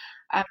levels.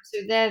 So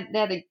they're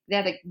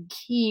the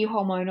key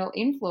hormonal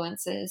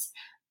influences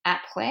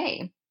at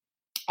play.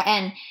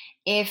 And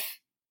if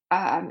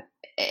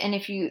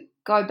you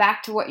go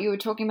back to what you were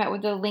talking about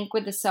with the link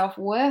with the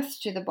self-worth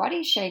to the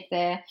body shape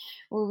there,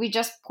 well, we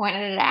just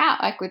pointed it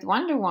out, like with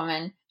Wonder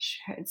Woman,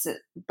 it's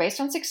based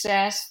on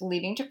success,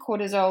 leading to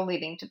cortisol,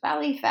 leading to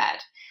belly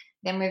fat.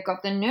 Then we've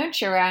got the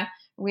nurturer,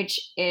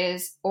 which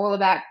is all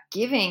about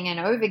giving and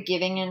over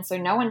giving. And so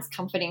no one's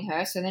comforting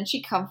her. So then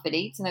she comfort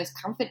eats, and those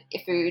comfort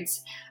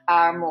foods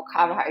are more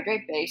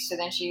carbohydrate based. So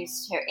then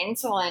her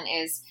insulin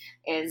is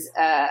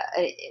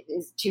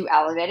too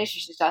elevated.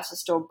 She starts to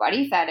store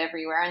body fat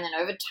everywhere. And then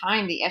over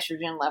time, the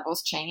estrogen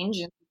levels change,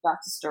 and she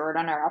starts to store it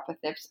on her upper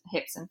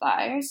hips and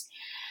thighs.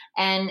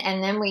 And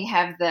then we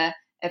have the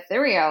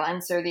ethereal,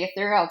 and so the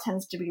ethereal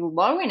tends to be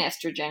low in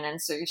estrogen,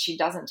 and so she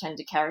doesn't tend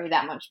to carry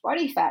that much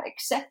body fat,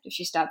 except if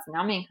she starts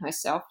numbing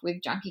herself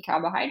with junky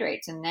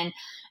carbohydrates, and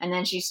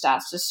then she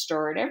starts to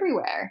store it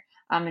everywhere,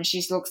 and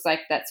she looks like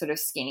that sort of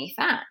skinny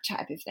fat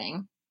type of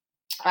thing.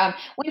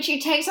 When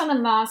she takes on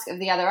the mask of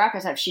the other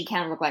archetypes, she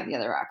can look like the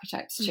other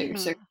archetypes too. Mm-hmm.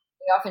 So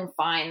we often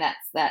find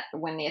that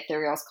when the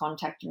ethereals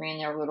contact me and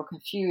they're a little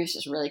confused,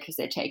 it's really because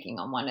they're taking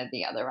on one of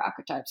the other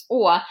archetypes.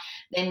 Or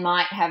they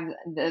might have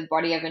the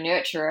body of a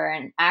nurturer,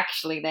 and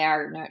actually they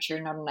are a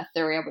nurturer, not an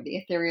ethereal, but the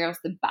ethereal is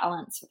the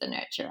balance for the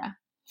nurturer.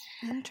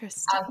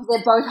 Interesting.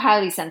 They're both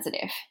highly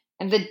sensitive.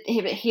 And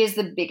here's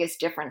the biggest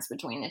difference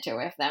between the two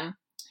of them.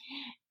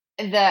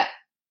 The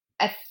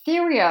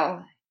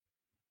ethereal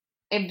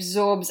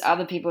absorbs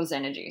other people's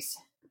energies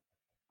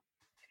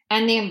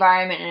and the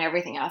environment and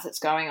everything else that's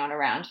going on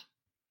around,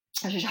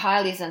 which is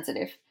highly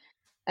sensitive.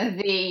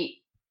 The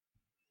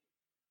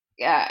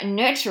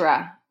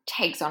nurturer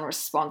takes on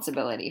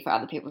responsibility for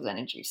other people's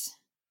energies.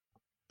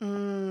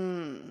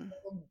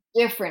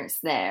 Difference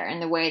there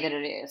in the way that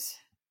it is.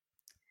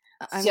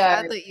 I'm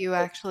glad that you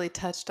actually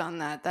touched on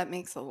that. That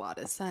makes a lot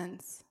of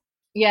sense.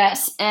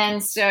 Yes,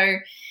 and so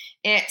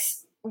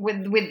it's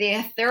with the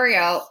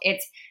ethereal,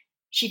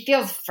 she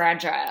feels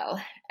fragile,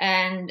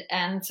 and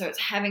so it's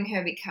having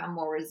her become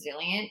more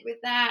resilient with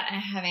that,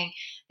 and having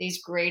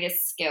these greater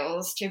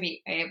skills to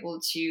be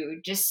able to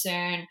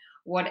discern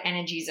what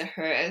energies are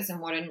hers and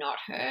what are not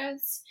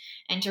hers,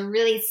 and to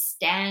really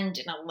stand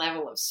in a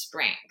level of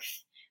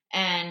strength.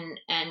 And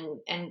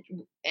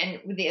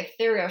with the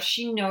ethereal,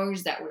 she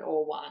knows that we're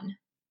all one.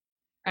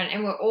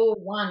 And we're all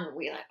one.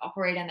 We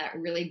operate in that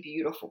really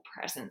beautiful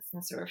presence.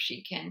 And so if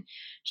she can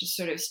just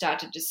sort of start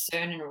to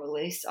discern and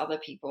release other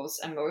people's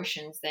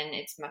emotions, then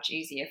it's much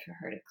easier for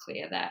her to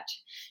clear that.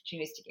 She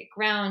needs to get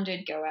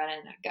grounded, go out in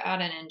the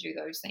garden and do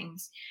those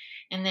things.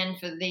 And then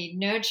for the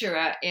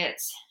nurturer,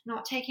 it's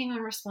not taking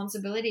on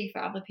responsibility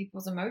for other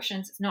people's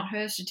emotions. It's not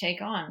hers to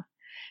take on.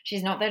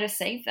 She's not there to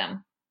save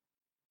them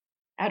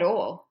at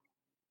all.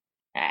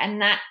 And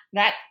that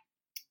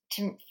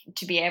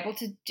to be able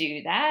to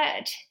do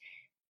that,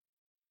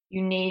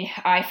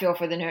 I feel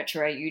for the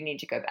nurturer, you need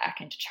to go back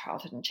into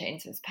childhood and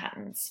change those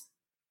patterns.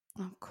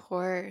 Of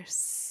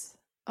course.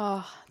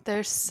 Oh,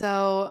 there's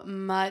so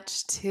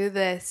much to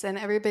this, and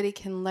everybody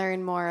can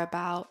learn more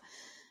about,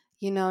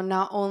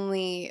 not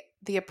only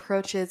the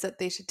approaches that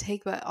they should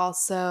take, but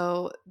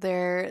also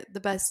the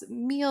best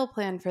meal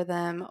plan for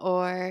them,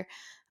 or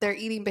their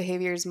eating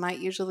behaviors might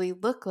usually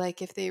look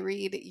like if they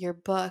read your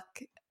book.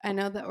 I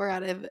know that we're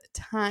out of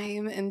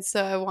time, and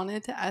so I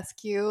wanted to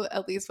ask you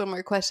at least one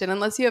more question,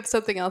 unless you have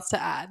something else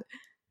to add.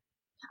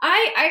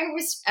 I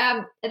was,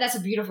 that's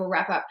a beautiful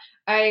wrap up.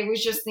 I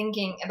was just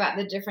thinking about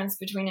the difference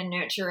between a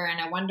nurturer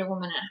and a Wonder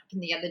Woman. It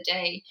happened the other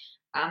day.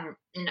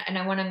 And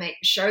I want to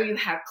show you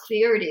how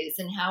clear it is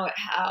and how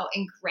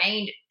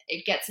ingrained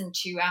it gets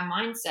into our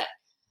mindset.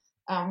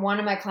 One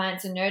of my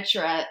clients, a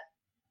nurturer,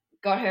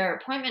 got her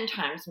appointment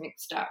times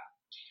mixed up.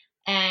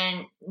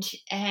 And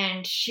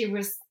she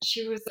was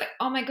like,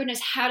 oh my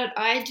goodness, how did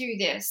I do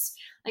this?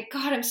 Like,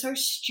 God, I'm so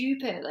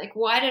stupid. Like,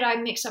 why did I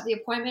mix up the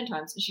appointment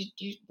times? And she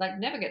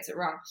never gets it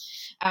wrong.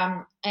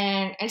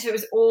 And so it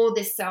was all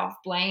this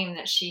self-blame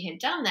that she had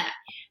done that.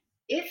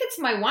 If it's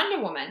my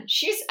Wonder Woman,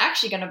 she's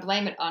actually going to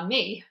blame it on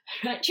me.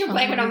 She'll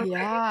blame it on me.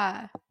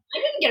 Yeah. I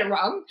didn't get it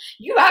wrong.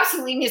 You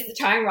absolutely missed the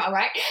time wrong,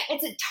 right?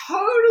 It's a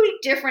totally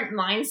different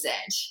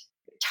mindset.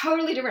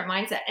 Totally different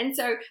mindset. And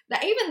so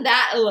even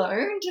that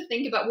alone, to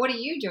think about what do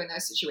you do in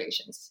those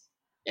situations,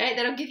 right?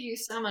 That'll give you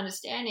some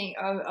understanding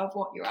of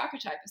what your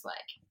archetype is like.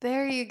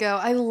 There you go.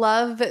 I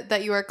love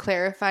that you are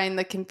clarifying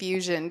the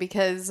confusion,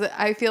 because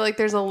I feel like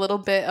there's a little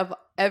bit of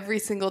every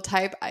single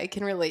type I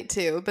can relate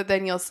to, but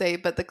then you'll say,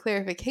 but the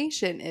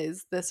clarification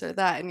is this or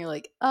that. And you're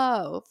like,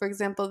 oh, for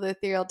example, the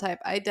ethereal type,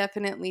 I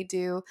definitely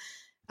do.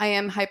 I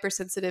am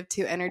hypersensitive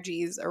to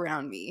energies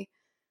around me.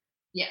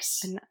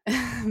 Yes.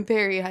 And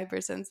very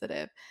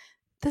hypersensitive.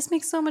 This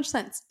makes so much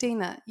sense.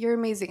 Dana, you're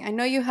amazing. I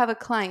know you have a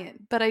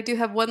client, but I do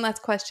have one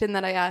last question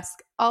that I ask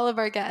all of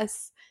our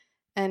guests,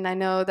 and I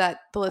know that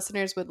the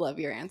listeners would love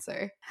your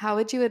answer. How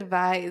would you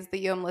advise the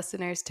Yom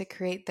listeners to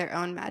create their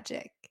own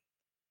magic?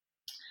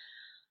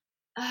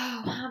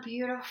 Oh, how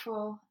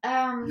beautiful.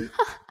 Find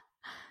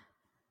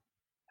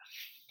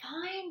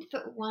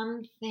the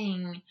one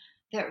thing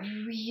that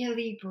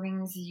really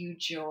brings you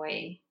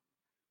joy.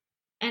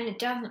 And it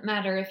doesn't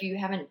matter if you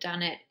haven't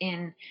done it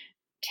in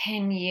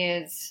 10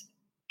 years,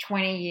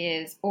 20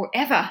 years, or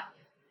ever.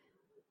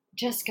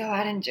 Just go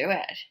out and do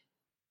it.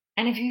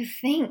 And if you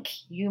think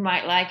you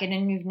might like it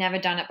and you've never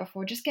done it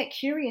before, just get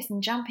curious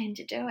and jump in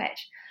to do it.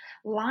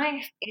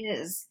 Life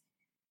is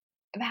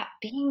about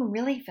being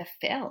really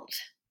fulfilled.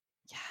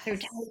 So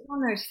take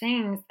on those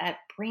things that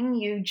bring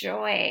you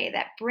joy,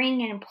 that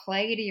bring in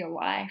play to your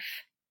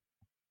life.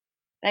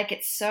 Like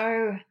that's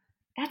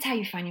how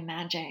you find your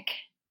magic.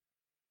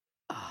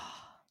 Oh,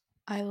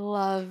 I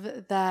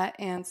love that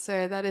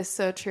answer. That is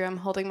so true. I'm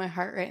holding my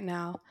heart right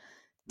now.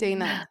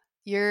 Dana,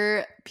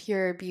 you're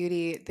pure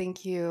beauty.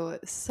 Thank you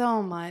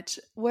so much.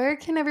 Where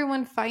can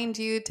everyone find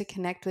you to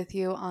connect with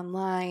you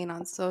online,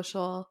 on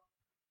social?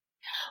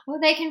 Well,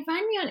 they can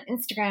find me on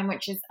Instagram,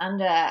 which is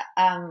under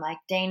like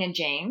Dana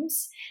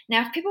James.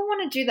 Now, if people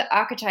want to do the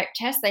archetype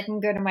test, they can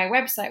go to my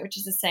website, which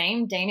is the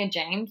same, Dana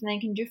James, and they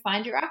can do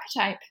Find Your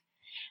Archetype.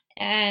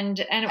 And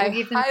it will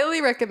give them. I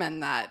highly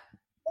recommend that.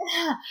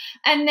 Yeah.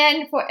 And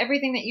then for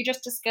everything that you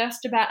just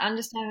discussed about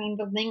understanding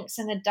the links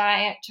and the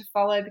diet to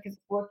follow, because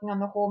it's working on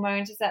the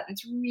hormones, is that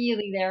it's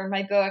really there in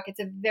my book.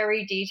 It's a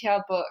very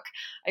detailed book.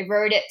 I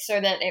wrote it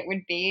so that it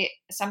would be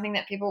something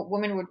that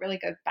women would really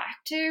go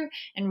back to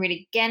and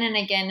read again and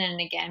again and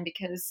again,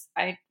 because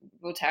I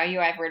will tell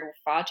you, I've read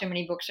far too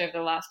many books over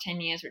the last 10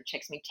 years, which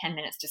takes me 10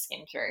 minutes to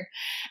skim through.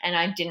 And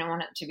I didn't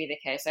want it to be the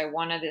case. I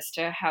wanted this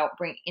to help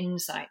bring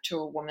insight to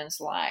a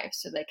woman's life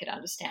so they could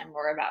understand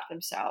more about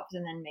themselves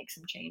and then make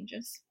some changes.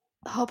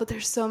 Oh, but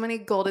there's so many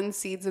golden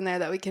seeds in there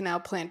that we can now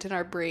plant in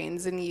our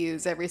brains and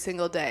use every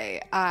single day.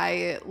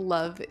 I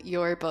love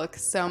your book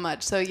so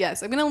much. So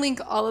yes, I'm going to link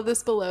all of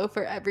this below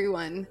for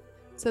everyone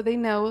so they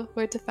know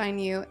where to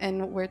find you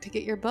and where to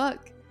get your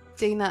book.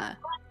 Dana.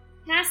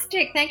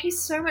 Fantastic. Thank you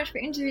so much for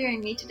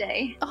interviewing me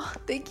today. Oh,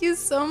 thank you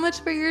so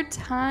much for your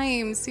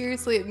time.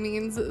 Seriously, it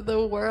means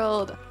the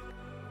world.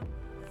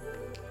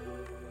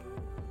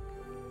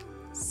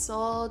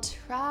 Soul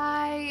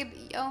Tribe,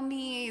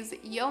 yomies,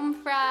 yum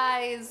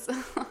fries.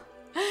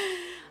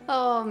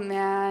 Oh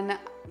man,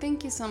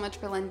 thank you so much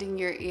for lending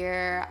your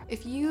ear.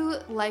 If you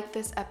like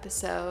this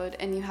episode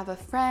and you have a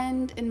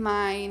friend in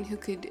mind who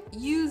could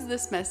use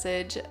this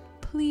message,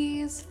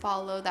 please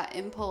follow that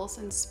impulse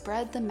and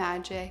spread the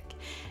magic.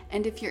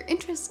 And if you're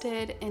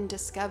interested in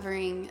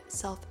discovering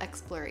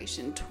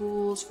self-exploration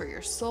tools for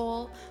your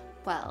soul,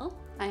 well,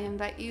 I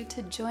invite you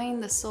to join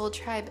the Soul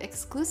Tribe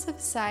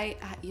exclusive site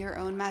at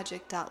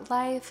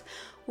yourownmagic.life,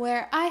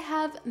 where I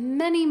have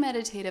many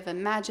meditative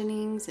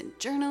imaginings and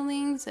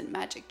journalings and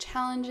magic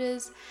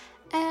challenges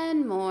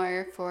and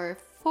more for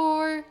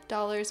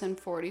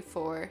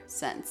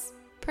 $4.44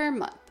 per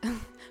month.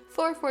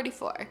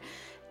 $4.44.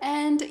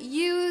 And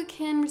you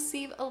can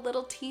receive a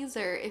little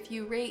teaser if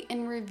you rate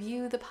and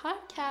review the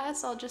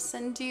podcast. I'll just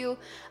send you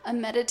a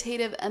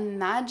meditative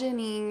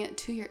imagining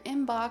to your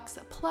inbox.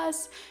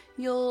 Plus,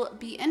 you'll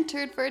be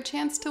entered for a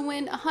chance to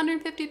win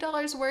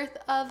 $150 worth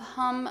of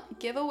Hum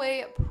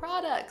giveaway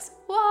products.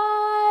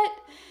 What?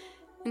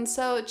 And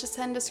so just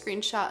send a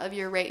screenshot of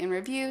your rate and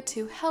review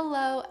to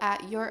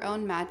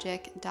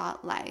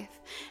hello@yourownmagic.life.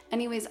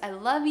 Anyways, I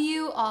love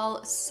you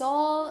all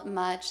so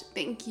much.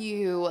 Thank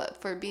you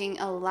for being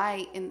a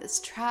light in this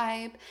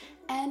tribe,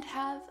 and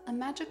have a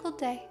magical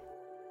day.